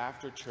us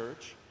after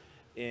church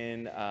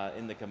in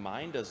the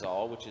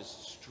Gemeindesaal, which is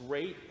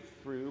straight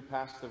through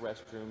past the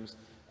restrooms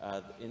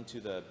into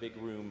the big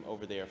room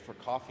over there for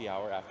coffee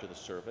hour after the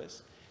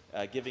service,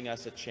 giving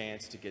us a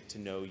chance to get to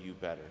know you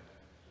better.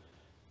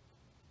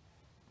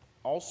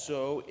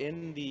 Also,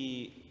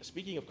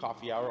 speaking of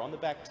coffee hour, on the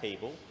back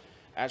table,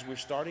 as we're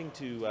starting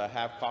to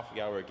have coffee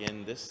hour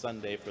again this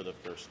Sunday for the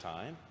first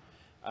time,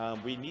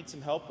 we need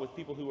some help with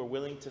people who are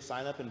willing to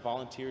sign up and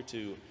volunteer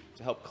to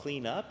help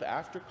clean up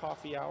after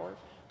coffee hour.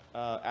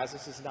 As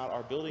this is not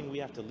our building, we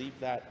have to leave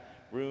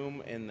that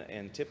room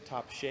in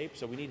tip-top shape,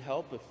 so we need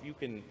help. If you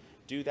can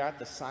do that,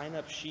 the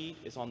sign-up sheet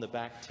is on the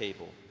back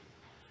table.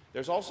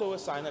 There's also a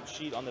sign-up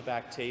sheet on the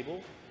back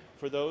table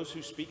for those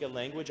who speak a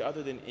language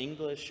other than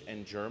English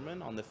and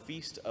German. On the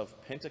Feast of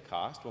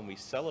Pentecost, when we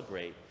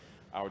celebrate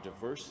our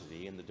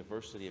diversity and the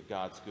diversity of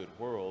God's good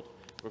world,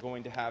 we're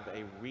going to have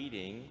a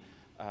reading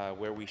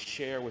where we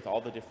share with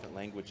all the different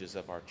languages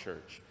of our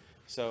church.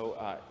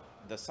 So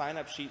the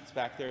sign-up sheet's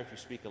back there. If you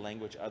speak a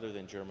language other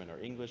than German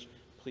or English,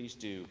 please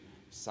do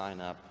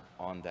sign up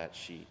on that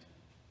sheet.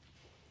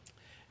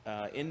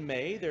 In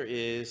May, there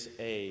is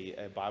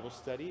a Bible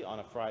study on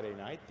a Friday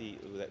night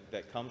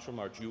that comes from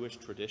our Jewish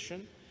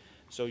tradition.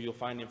 So you'll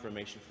find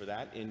information for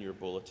that in your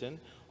bulletin.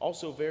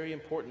 Also, very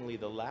importantly,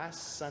 the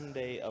last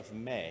Sunday of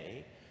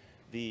May,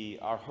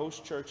 our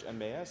host church,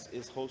 Emmaus,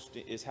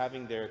 is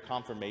having their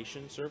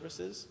confirmation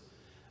services.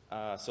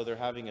 So they're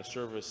having a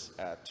service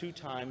 2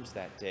 times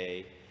that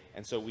day,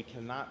 and so we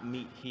cannot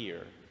meet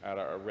here at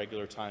our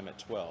regular time at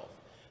 12.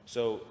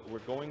 So we're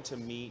going to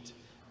meet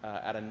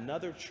at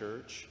another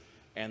church,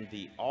 and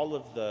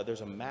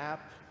there's a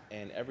map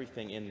and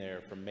everything in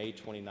there for May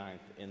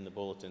 29th in the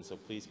bulletin, so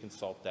please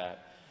consult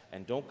that.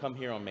 And don't come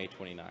here on May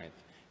 29th.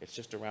 It's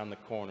just around the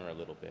corner a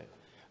little bit.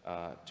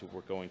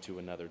 We're going to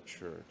another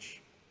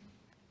church.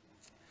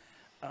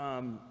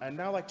 I'd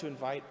now like to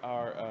invite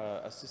our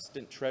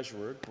Assistant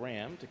Treasurer,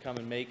 Graham, to come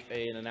and make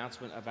an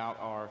announcement about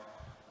our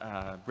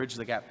Bridge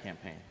the Gap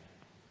campaign.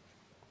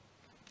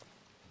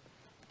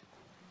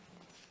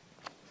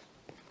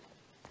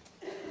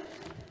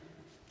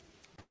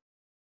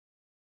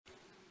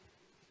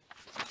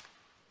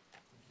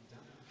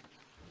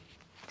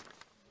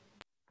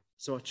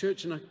 So our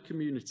church and our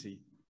community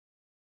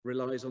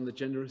relies on the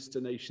generous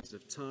donations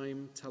of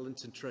time,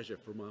 talent and treasure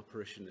from our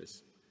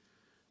parishioners.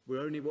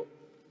 We're only what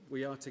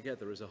we are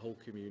together as a whole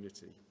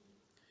community.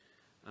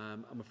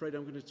 I'm afraid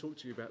I'm going to talk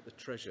to you about the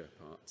treasure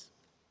part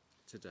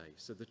today.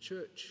 So the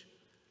church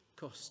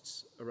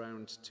costs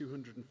around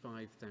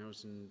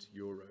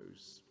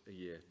 €205,000 a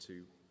year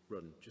to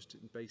run, just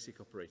in basic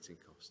operating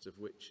costs, of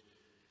which,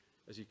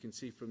 as you can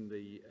see from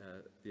the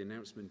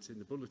announcement in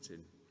the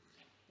bulletin,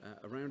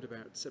 around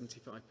about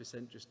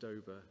 75%, just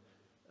over,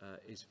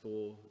 is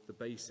for the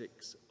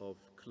basics of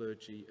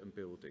clergy and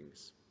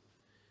buildings.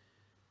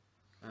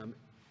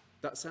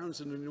 That sounds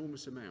an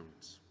enormous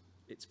amount.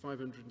 It's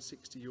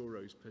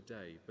 €560 per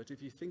day. But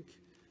if you think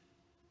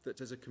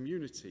that as a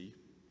community,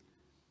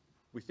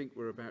 we think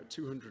we're about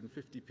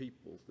 250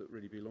 people that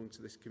really belong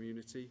to this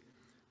community,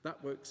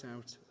 that works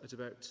out at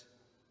about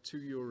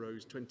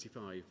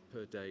 €2.25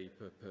 per day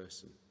per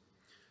person.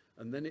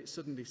 And then it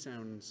suddenly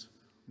sounds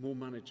more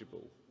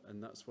manageable. And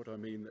that's what I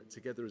mean, that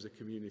together as a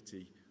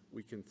community,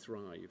 we can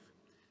thrive.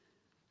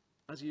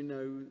 As you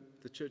know,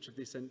 the Church of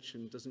the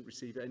Ascension doesn't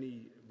receive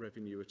any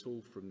revenue at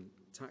all from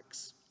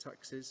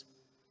taxes.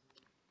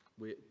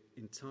 We're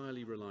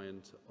entirely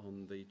reliant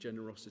on the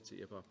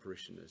generosity of our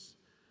parishioners.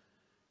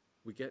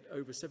 We get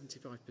over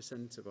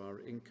 75% of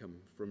our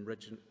income from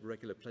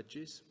regular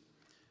pledges,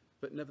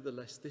 but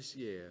nevertheless, this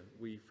year,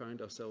 we found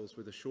ourselves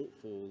with a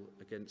shortfall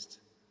against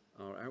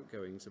our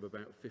outgoings of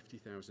about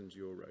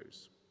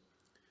 €50,000.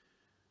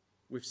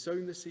 We've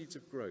sown the seeds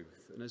of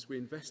growth, and as we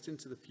invest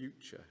into the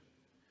future,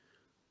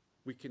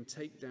 we can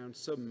take down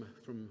some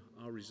from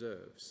our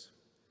reserves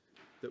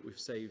that we've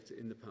saved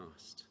in the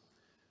past.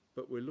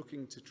 But we're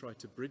looking to try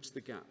to bridge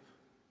the gap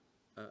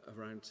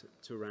around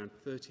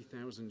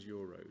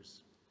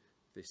 €30,000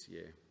 this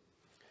year.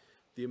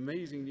 The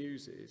amazing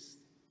news is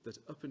that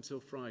up until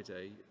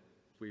Friday,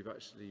 we've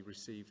actually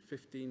received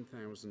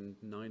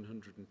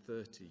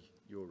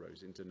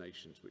 €15,930 in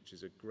donations, which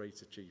is a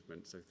great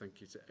achievement. So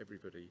thank you to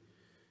everybody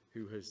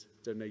who has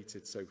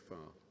donated so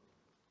far.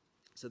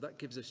 So that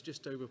gives us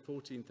just over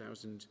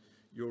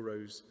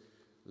 €14,000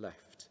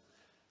 left.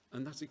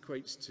 And that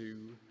equates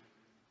to,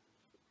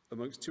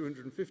 amongst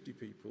 250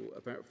 people,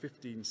 about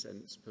 15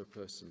 cents per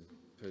person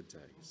per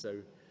day.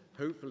 So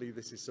hopefully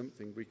this is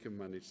something we can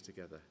manage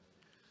together.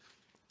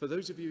 For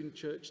those of you in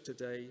church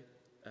today,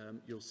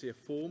 you'll see a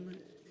form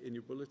in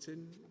your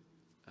bulletin,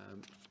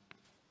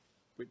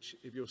 which,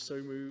 if you're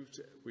so moved,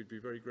 we'd be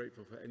very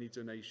grateful for any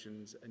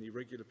donations, any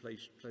regular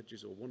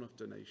pledges or one-off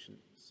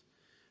donations.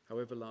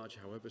 however large,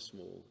 however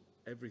small,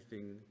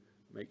 everything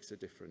makes a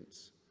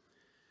difference.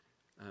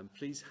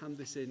 Please hand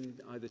this in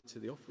either to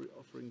the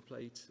offering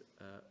plate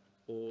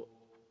or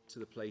to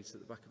the plate at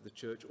the back of the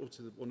church, or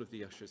to one of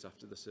the ushers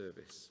after the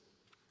service.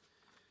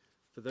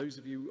 For those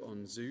of you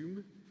on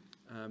Zoom,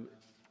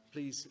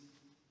 please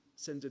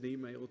send an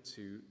email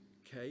to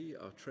Kay,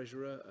 our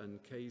treasurer,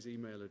 and Kay's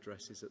email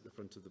address is at the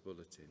front of the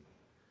bulletin.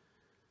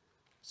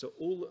 So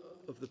all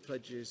of the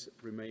pledges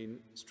remain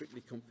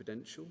strictly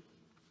confidential.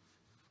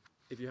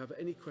 If you have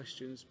any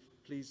questions,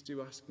 please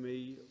do ask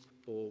me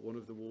or one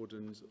of the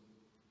wardens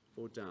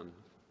or Dan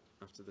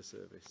after the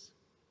service.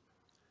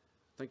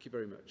 Thank you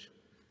very much.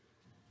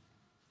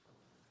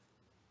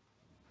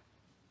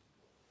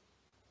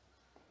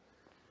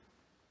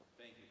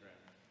 Thank you,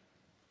 Reverend.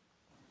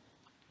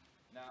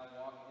 Now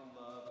walk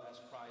in love as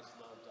Christ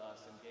loved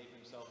us and gave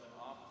himself an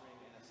offering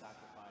and a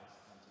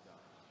sacrifice unto God.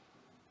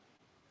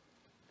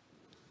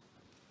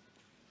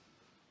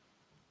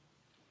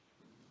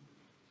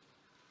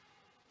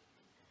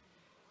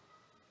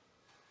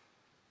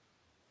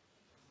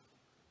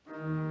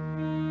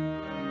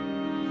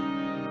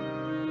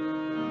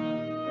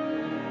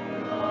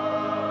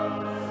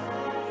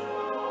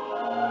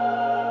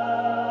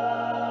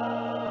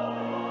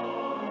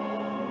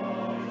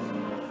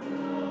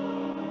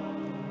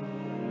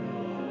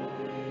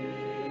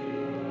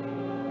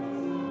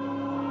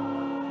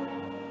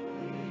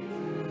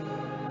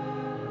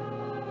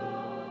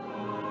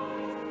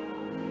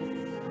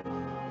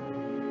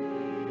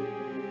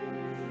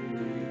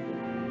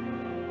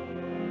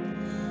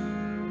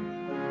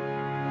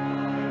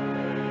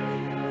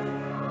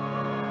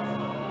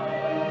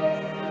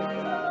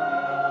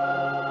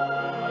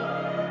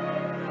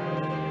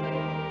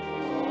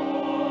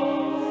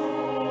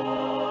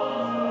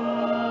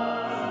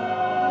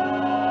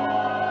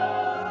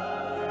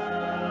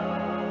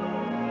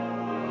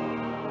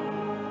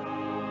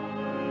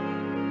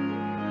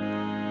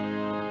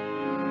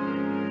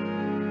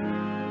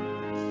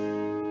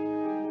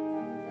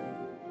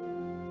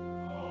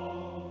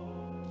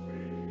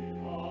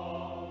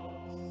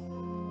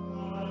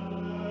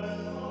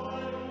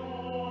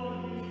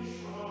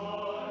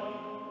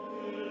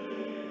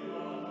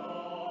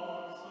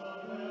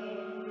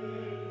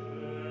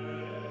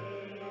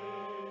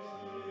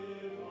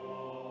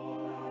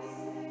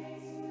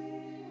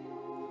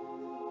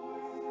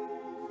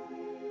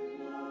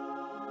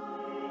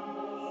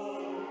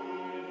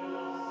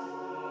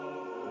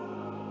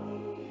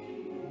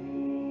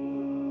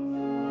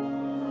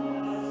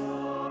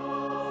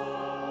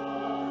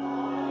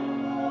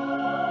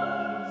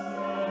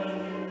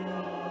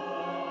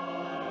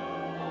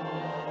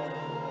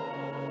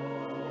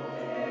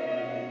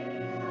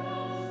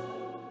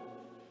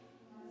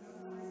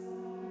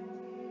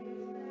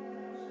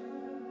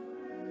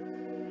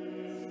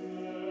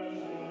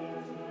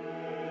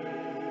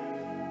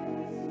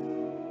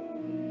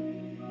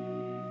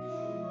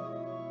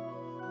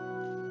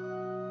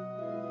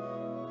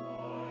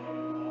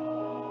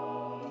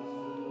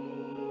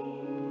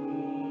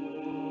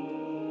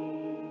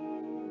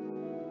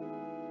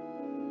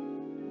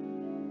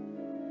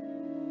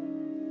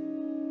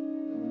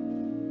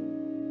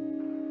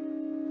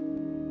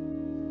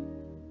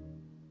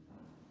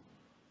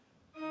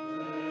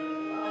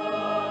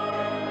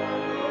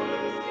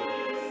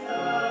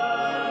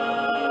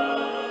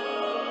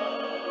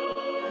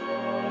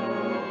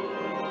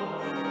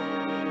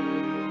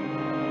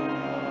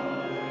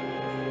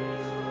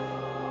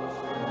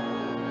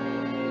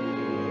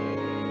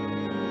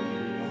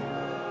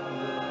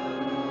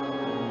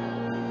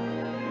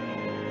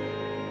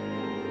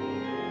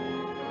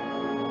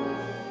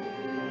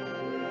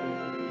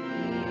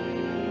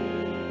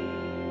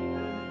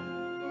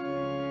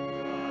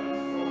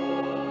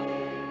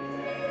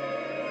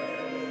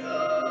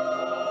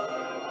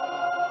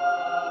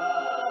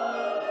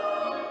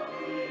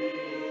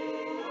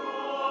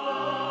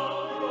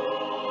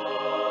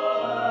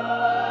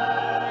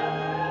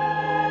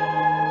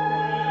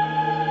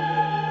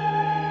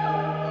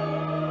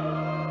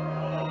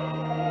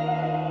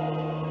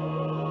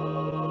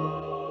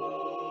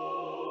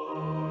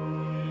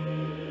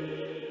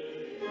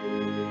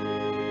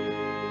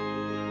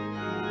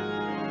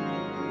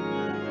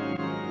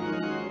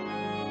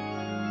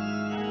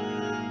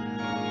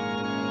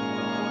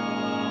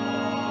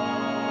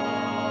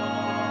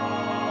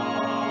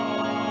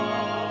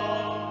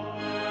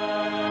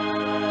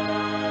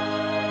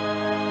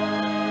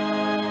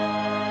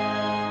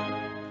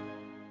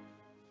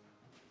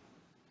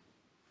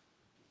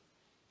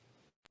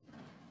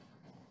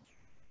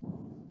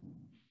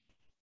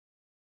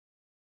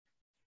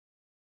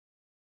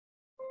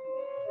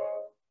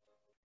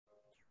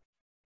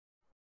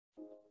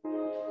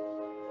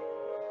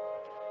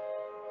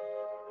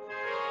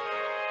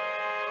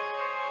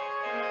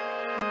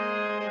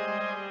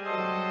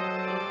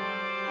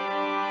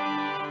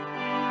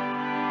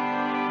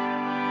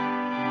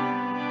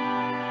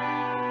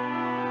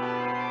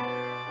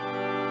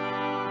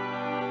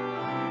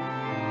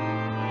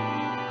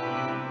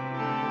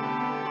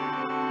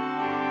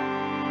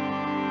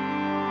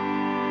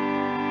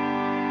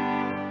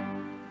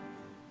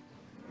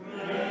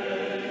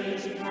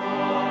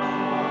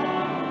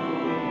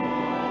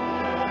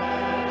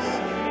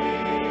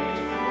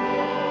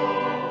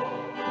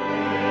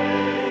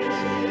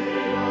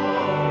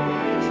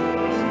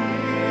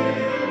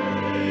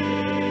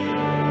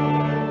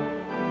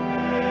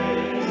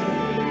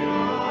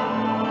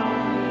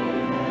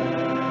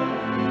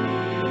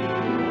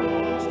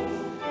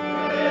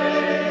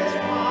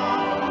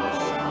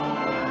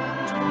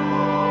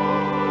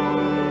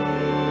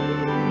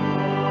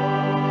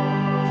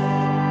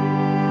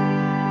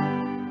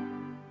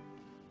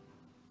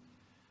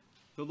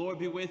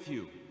 be with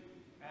you.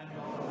 And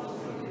also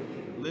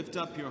with you. Lift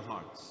up your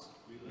hearts.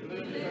 We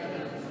lift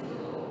them to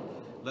the Lord.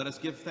 Let us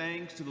give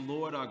thanks to the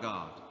Lord our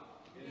God.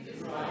 It is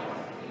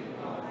right to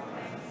give God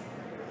thanks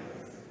and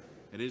praise.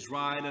 It is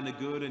right and a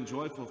good and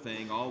joyful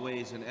thing,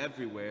 always and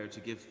everywhere,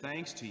 to give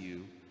thanks to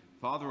you,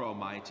 Father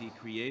Almighty,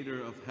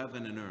 creator of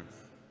heaven and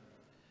earth.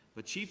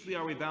 But chiefly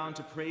are we bound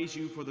to praise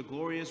you for the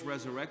glorious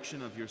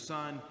resurrection of your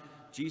Son,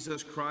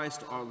 Jesus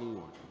Christ our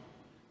Lord.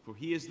 For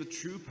he is the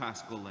true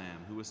Paschal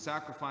Lamb who was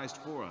sacrificed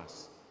for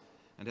us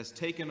and has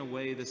taken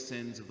away the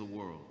sins of the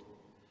world.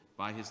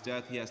 By his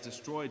death he has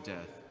destroyed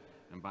death,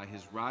 and by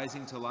his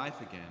rising to life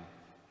again,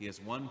 he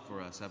has won for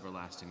us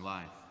everlasting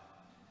life.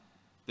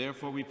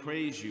 Therefore we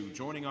praise you,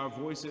 joining our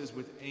voices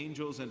with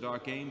angels and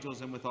archangels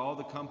and with all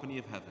the company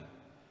of heaven,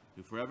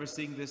 who forever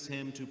sing this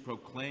hymn to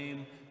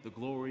proclaim the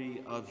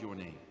glory of your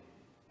name.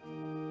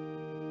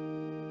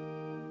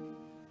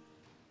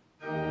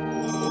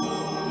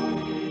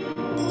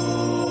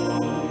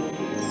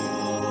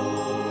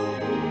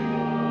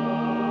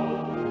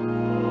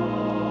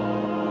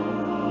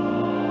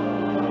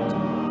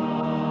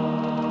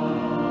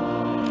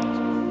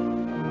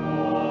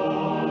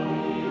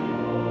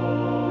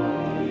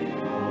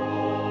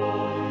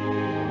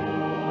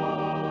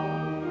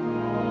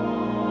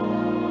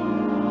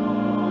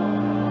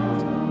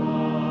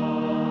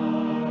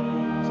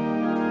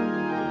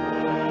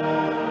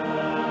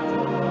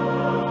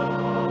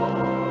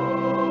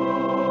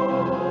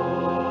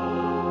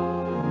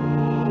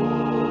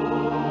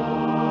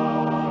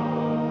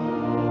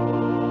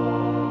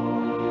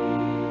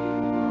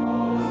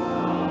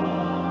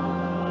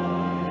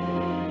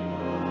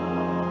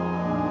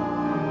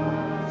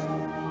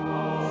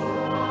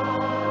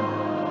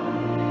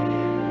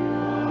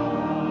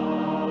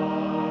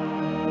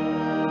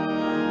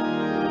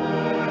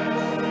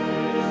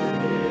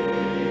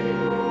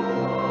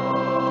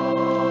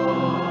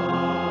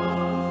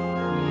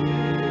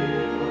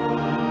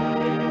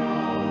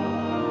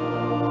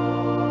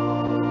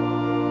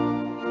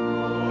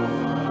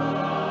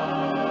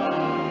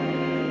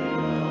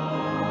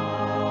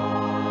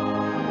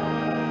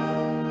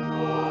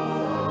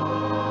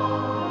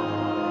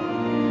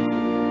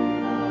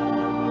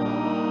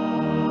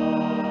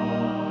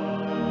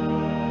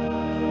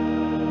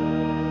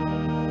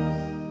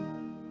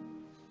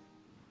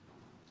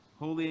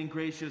 Holy and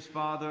gracious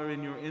Father,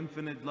 in your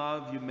infinite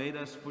love, you made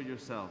us for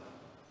yourself.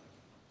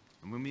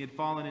 And when we had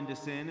fallen into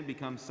sin and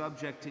become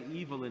subject to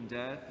evil and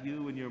death,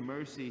 you in your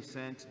mercy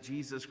sent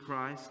Jesus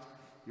Christ,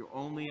 your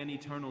only and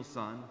eternal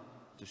Son,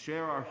 to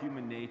share our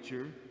human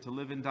nature, to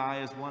live and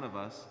die as one of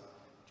us,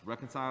 to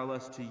reconcile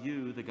us to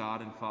you, the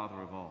God and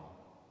Father of all.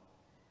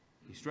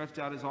 He stretched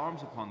out his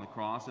arms upon the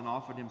cross and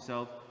offered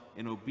himself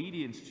in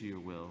obedience to your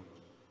will,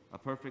 a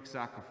perfect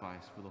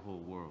sacrifice for the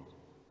whole world.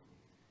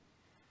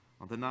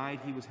 On the night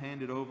he was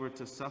handed over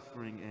to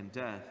suffering and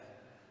death,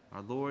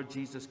 our Lord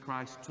Jesus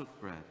Christ took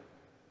bread.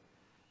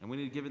 And when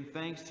he had given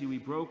thanks to you, he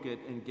broke it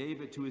and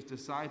gave it to his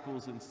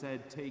disciples and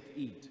said, "Take,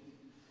 eat.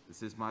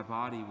 This is my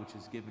body which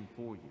is given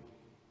for you.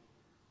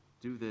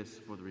 Do this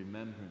for the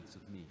remembrance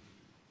of me."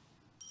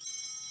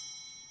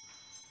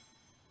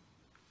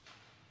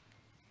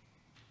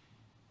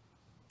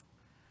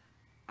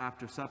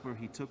 After supper,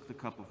 he took the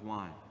cup of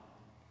wine.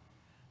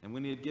 And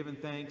when he had given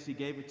thanks, he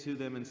gave it to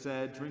them and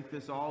said, "Drink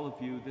this, all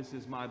of you. This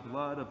is my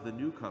blood of the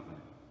new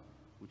covenant,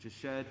 which is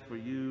shed for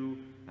you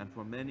and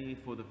for many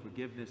for the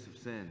forgiveness of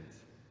sins.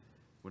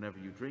 Whenever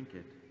you drink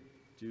it,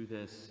 do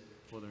this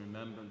for the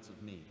remembrance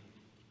of me."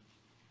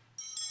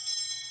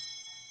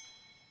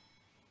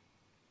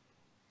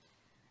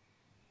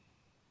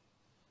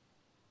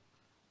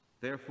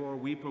 Therefore,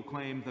 we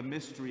proclaim the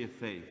mystery of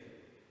faith.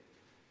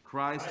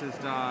 Christ has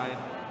died.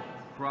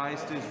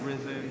 Christ is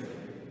risen.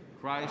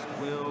 Christ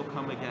will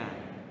come again.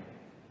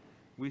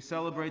 We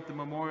celebrate the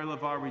memorial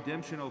of our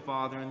redemption, O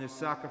Father, in this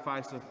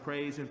sacrifice of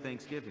praise and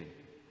thanksgiving.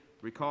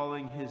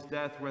 Recalling his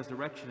death,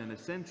 resurrection, and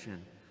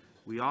ascension,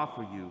 we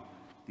offer you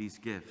these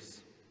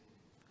gifts.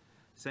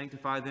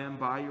 Sanctify them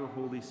by your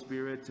Holy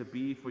Spirit to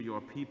be for your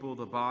people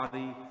the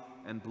body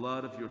and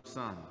blood of your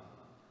Son,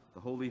 the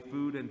holy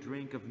food and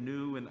drink of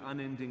new and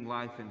unending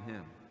life in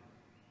him.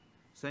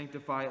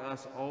 Sanctify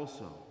us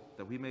also,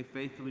 that we may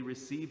faithfully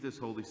receive this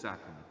holy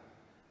sacrament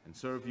and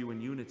serve you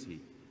in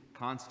unity,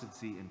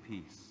 constancy, and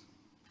peace.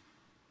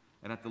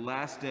 And at the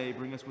last day,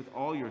 bring us with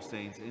all your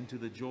saints into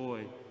the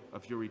joy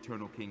of your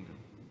eternal kingdom.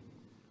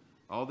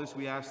 All this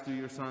we ask through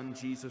your Son,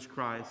 Jesus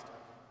Christ,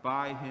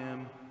 by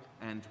him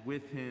and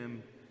with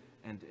him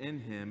and in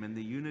him, in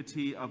the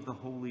unity of the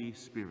Holy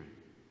Spirit.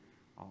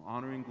 All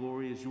honor and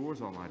glory is yours,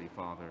 Almighty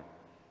Father,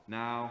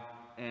 now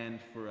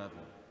and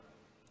forever.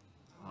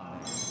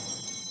 Amen.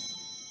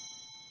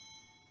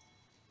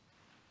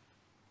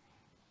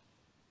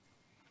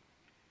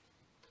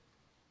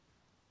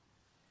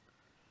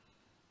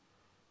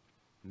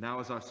 Now,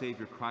 as our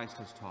Savior Christ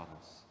has taught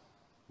us,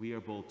 we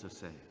are bold to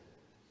say,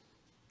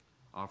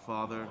 Our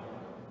Father,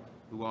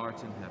 who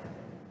art in heaven,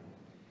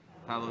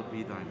 hallowed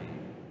be thy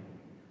name.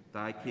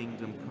 Thy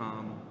kingdom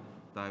come,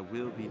 thy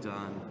will be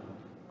done,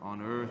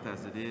 on earth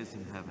as it is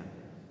in heaven.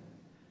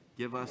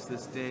 Give us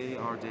this day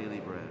our daily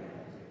bread,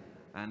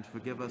 and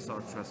forgive us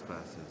our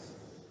trespasses,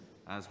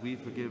 as we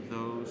forgive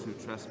those who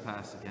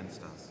trespass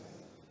against us.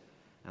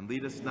 And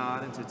lead us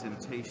not into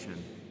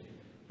temptation,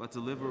 but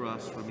deliver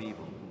us from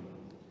evil.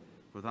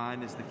 For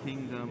thine is the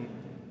kingdom,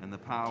 and the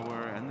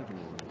power, and the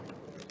glory,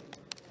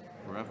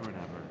 forever and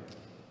ever.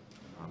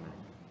 Amen.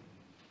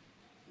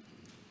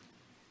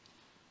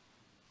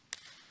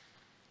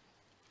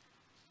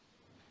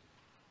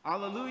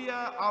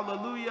 Alleluia,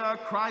 alleluia,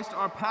 Christ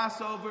our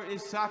Passover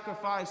is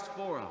sacrificed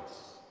for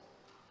us.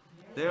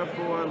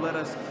 Therefore, let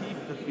us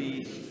keep the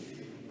feast.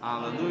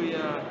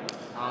 Alleluia,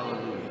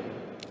 alleluia.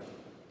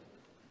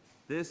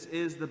 This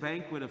is the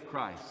banquet of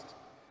Christ.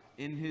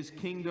 In his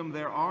kingdom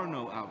there are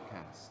no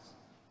outcasts.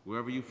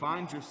 Wherever you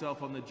find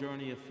yourself on the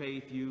journey of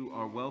faith, you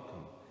are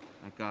welcome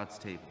at God's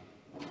table.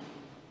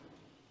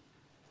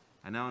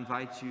 I now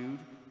invite you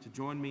to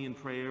join me in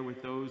prayer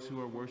with those who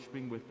are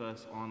worshiping with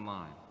us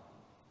online.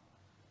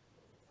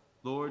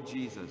 Lord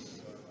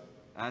Jesus,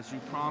 as you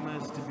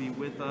promised to be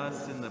with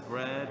us in the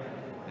bread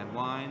and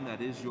wine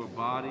that is your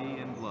body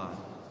and blood,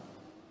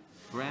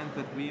 grant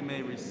that we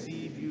may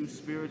receive you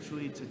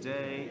spiritually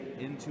today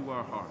into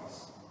our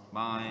hearts,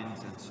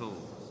 minds, and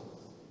souls.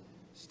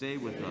 Stay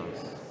with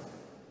us.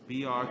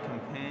 Be our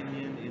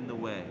companion in the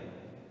way.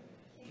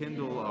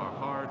 Kindle our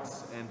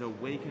hearts and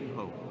awaken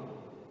hope,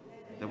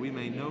 that we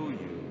may know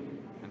you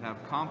and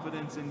have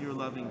confidence in your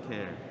loving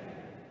care,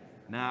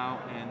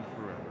 now and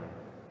forever.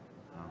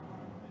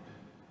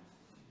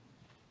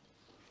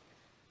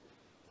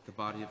 The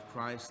body of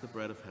Christ, the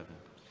bread of heaven.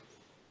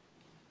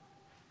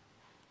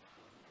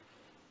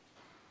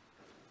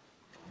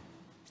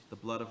 The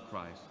blood of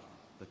Christ,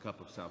 the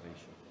cup of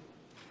salvation.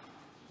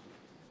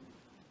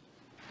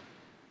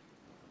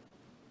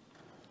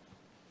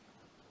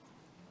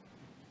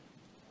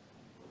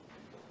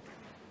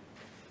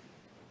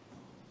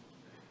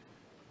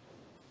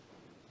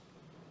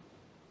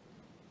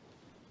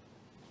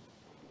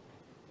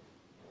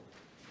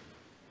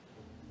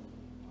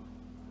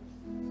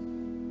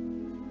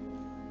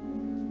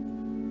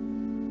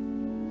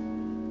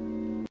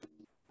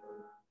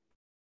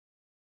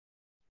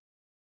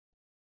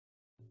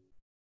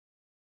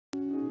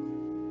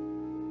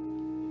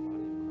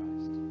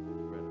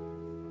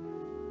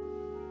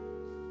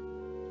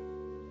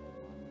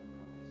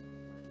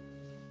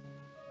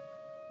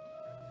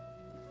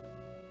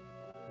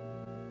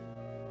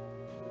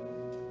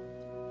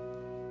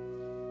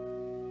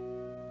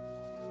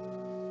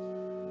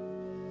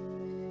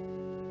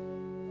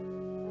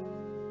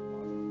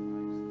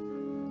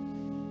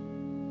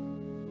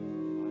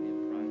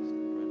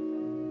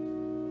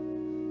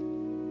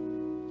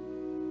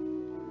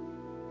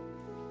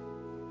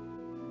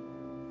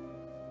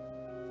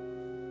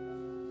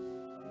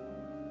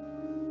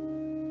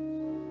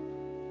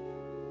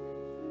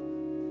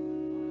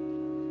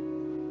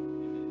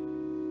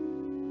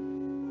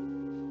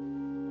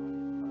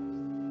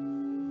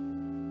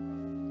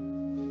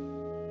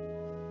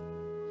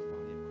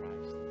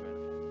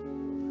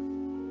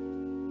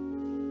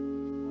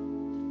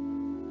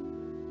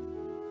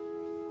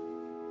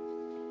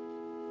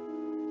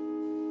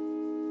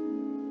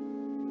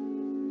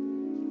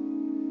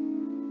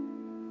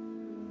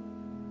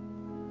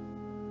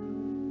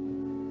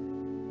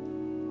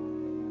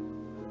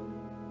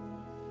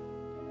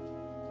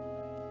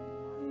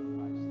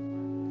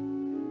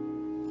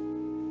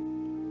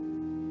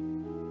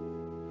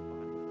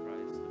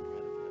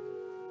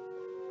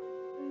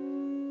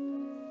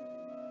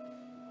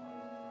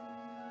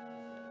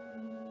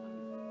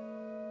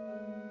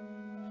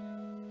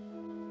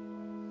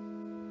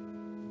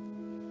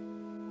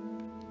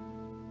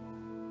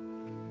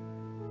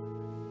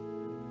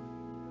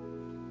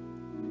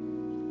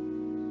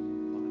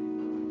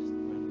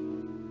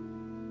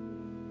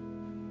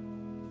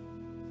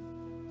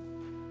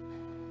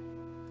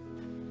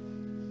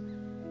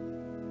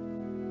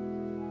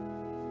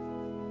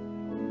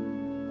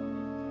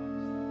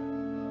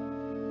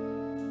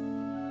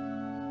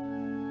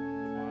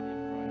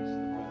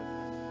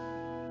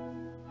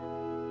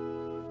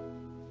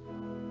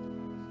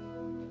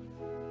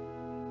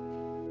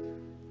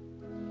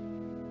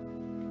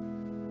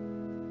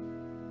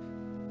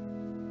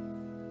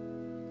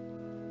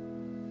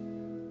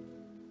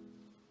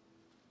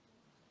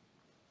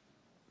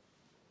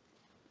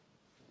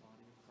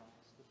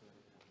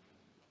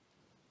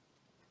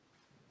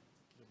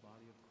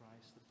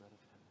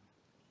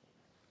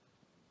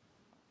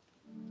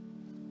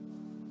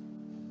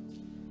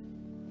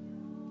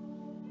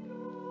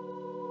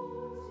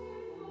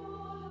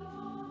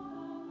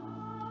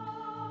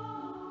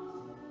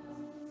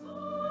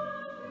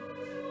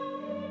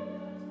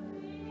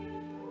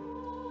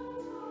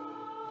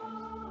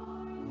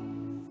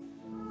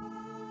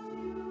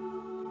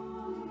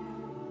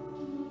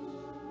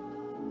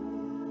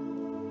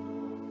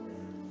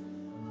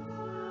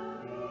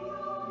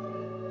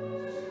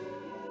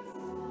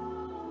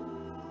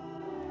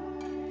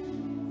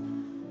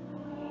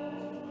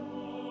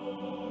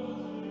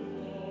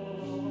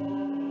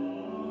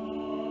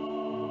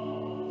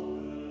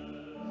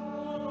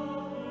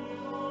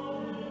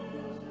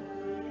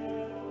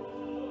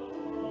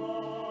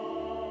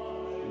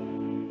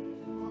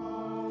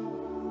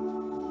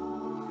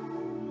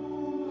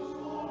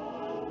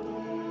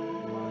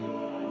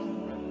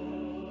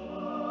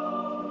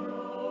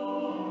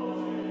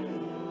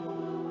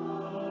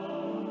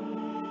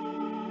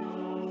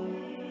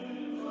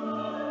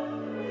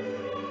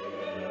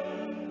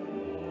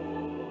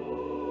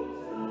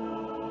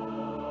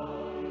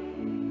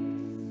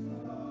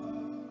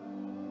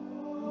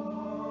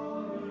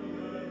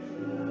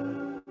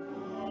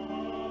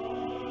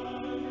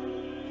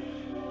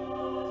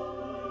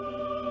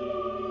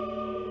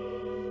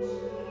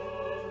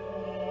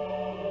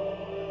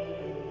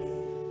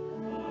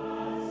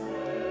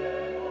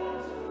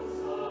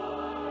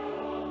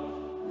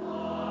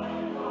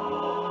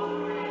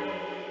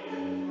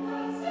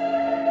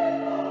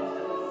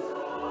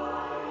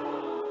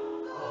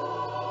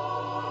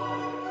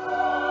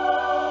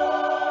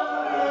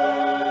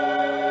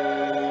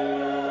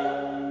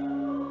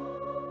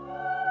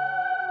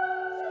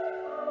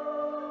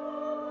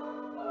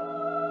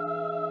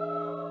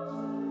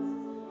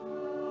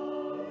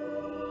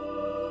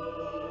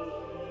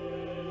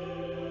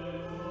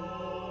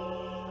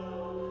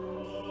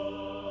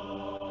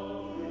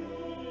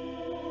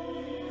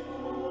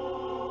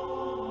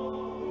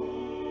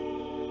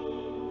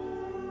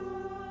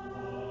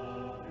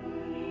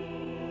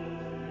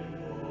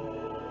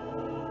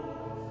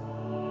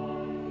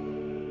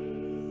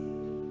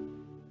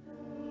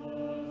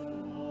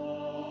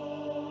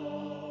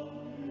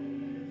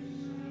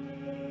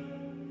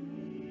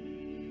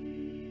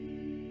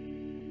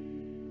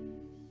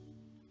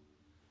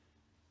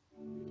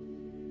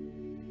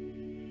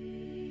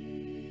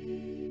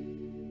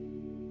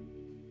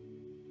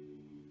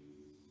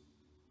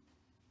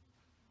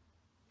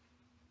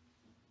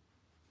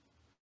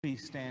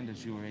 Please stand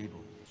as you are able.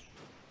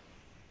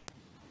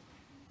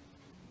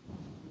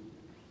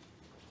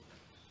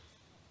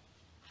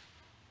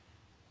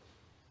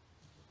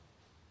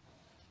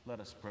 Let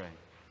us pray.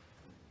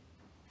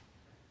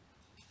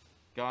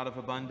 God of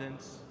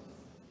abundance,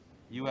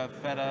 you have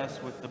fed us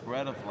with the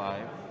bread of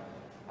life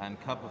and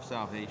cup of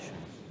salvation.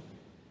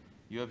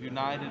 You have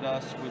united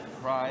us with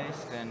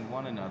Christ and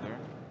one another,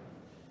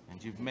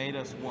 and you've made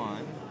us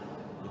one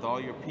with all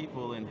your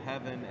people in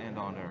heaven and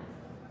on earth.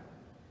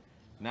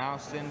 Now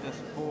send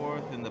us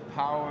forth in the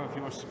power of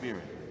your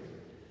Spirit,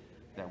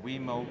 that we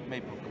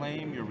may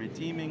proclaim your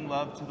redeeming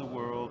love to the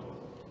world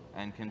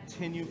and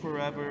continue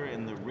forever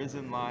in the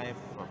risen life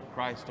of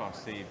Christ our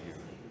Savior.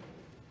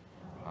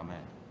 Amen.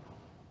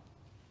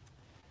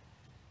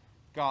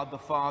 God the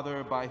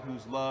Father, by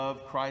whose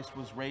love Christ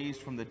was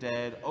raised from the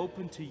dead,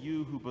 open to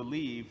you who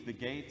believe the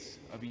gates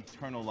of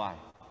eternal life.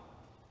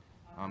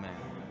 Amen.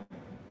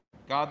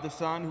 God the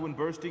Son, who in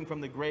bursting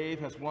from the grave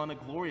has won a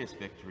glorious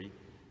victory,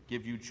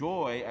 give you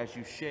joy as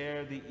you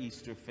share the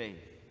Easter faith.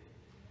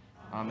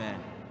 Amen.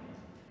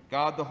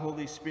 God the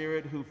Holy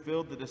Spirit, who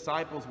filled the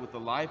disciples with the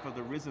life of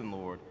the risen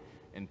Lord,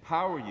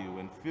 empower you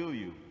and fill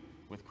you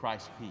with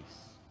Christ's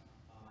peace.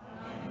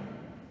 Amen.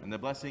 And the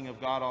blessing of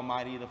God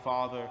Almighty, the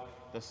Father,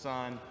 the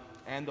Son,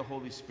 and the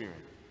Holy Spirit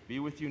be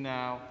with you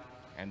now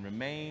and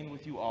remain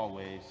with you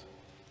always.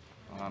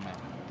 Amen.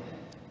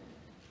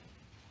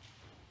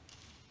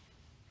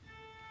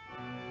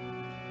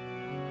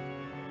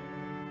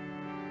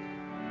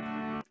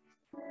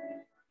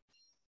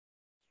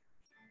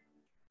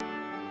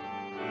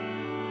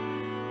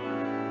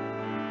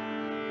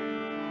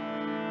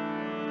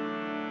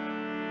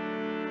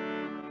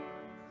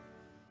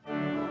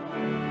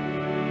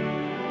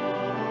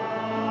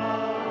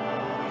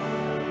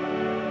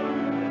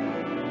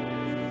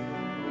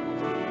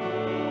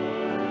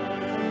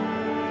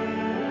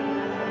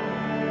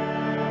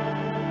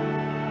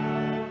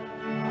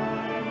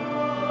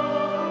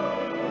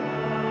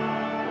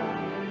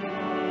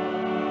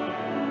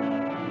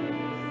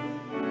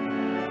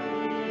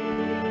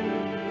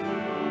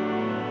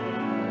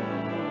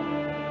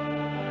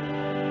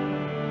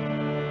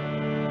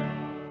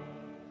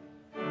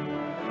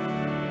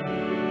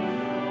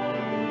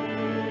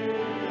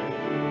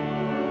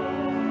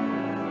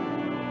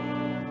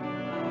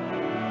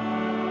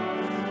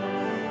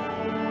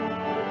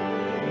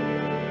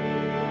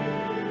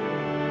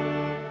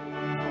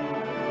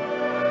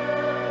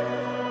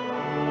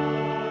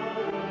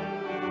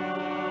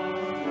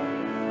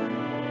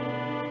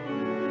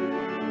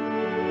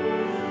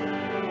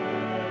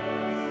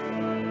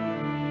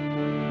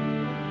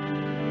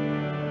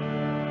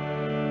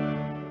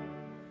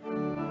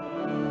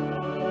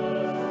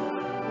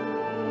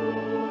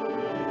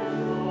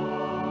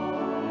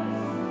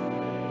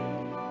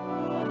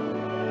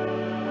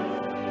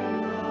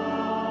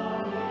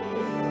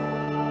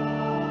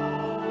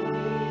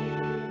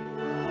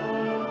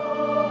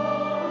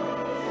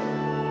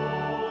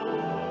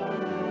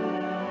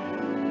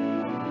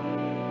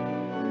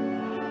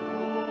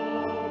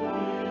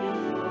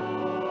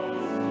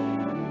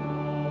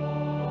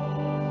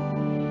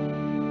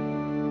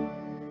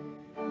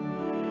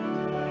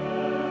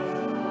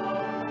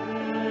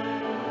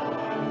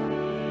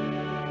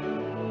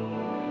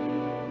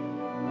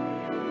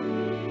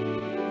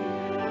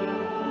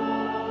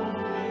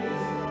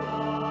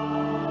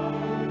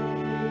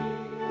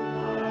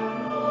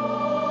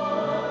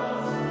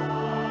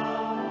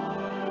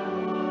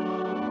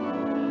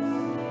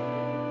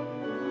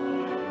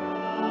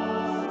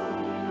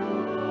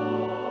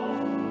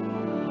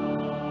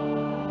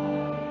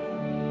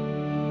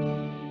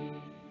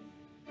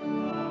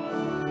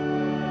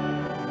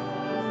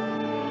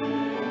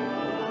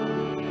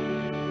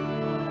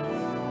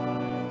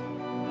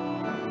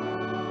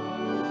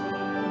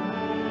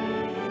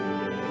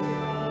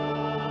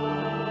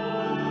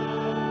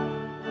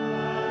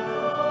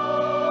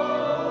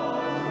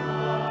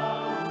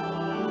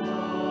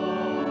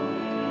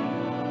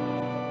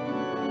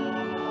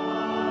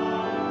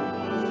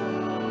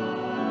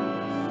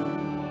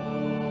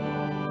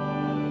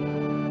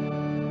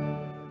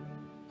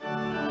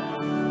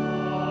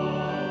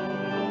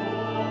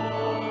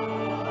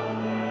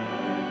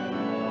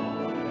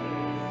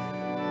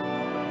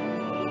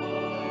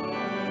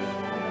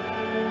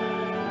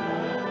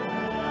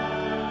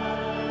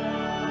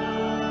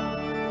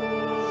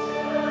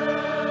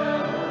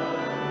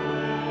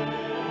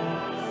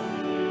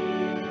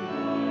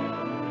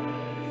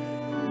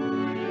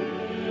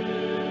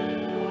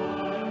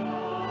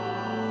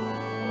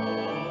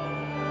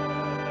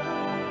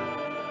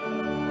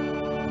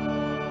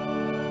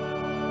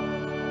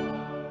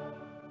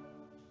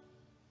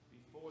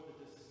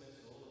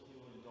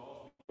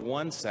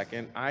 One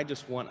second, I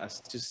just want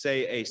us to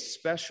say a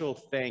special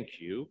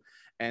thank you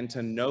and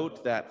to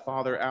note that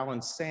Father Alan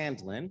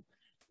Sandlin,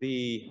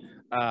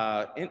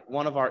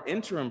 one of our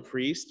interim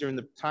priests during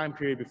the time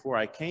period before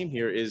I came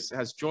here,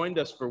 has joined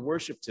us for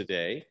worship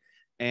today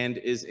and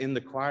is in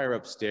the choir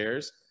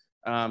upstairs.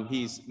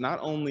 He's not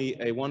only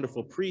a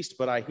wonderful priest,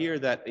 but I hear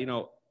that,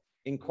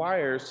 in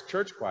choirs,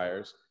 church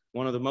choirs,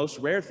 one of the most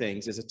rare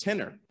things is a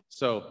tenor.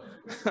 So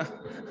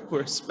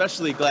we're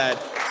especially glad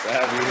to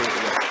have you here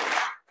today.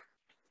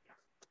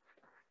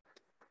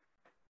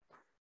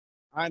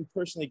 I'm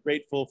personally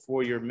grateful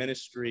for your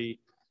ministry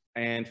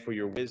and for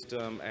your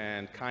wisdom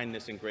and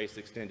kindness and grace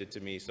extended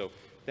to me. So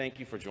thank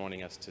you for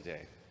joining us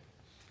today.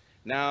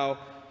 Now,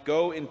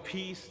 go in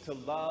peace to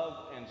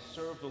love and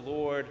serve the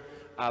Lord.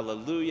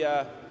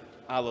 Alleluia,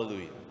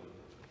 alleluia.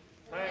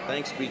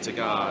 Thanks be to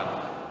God.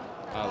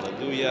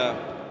 Alleluia,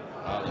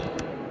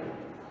 alleluia.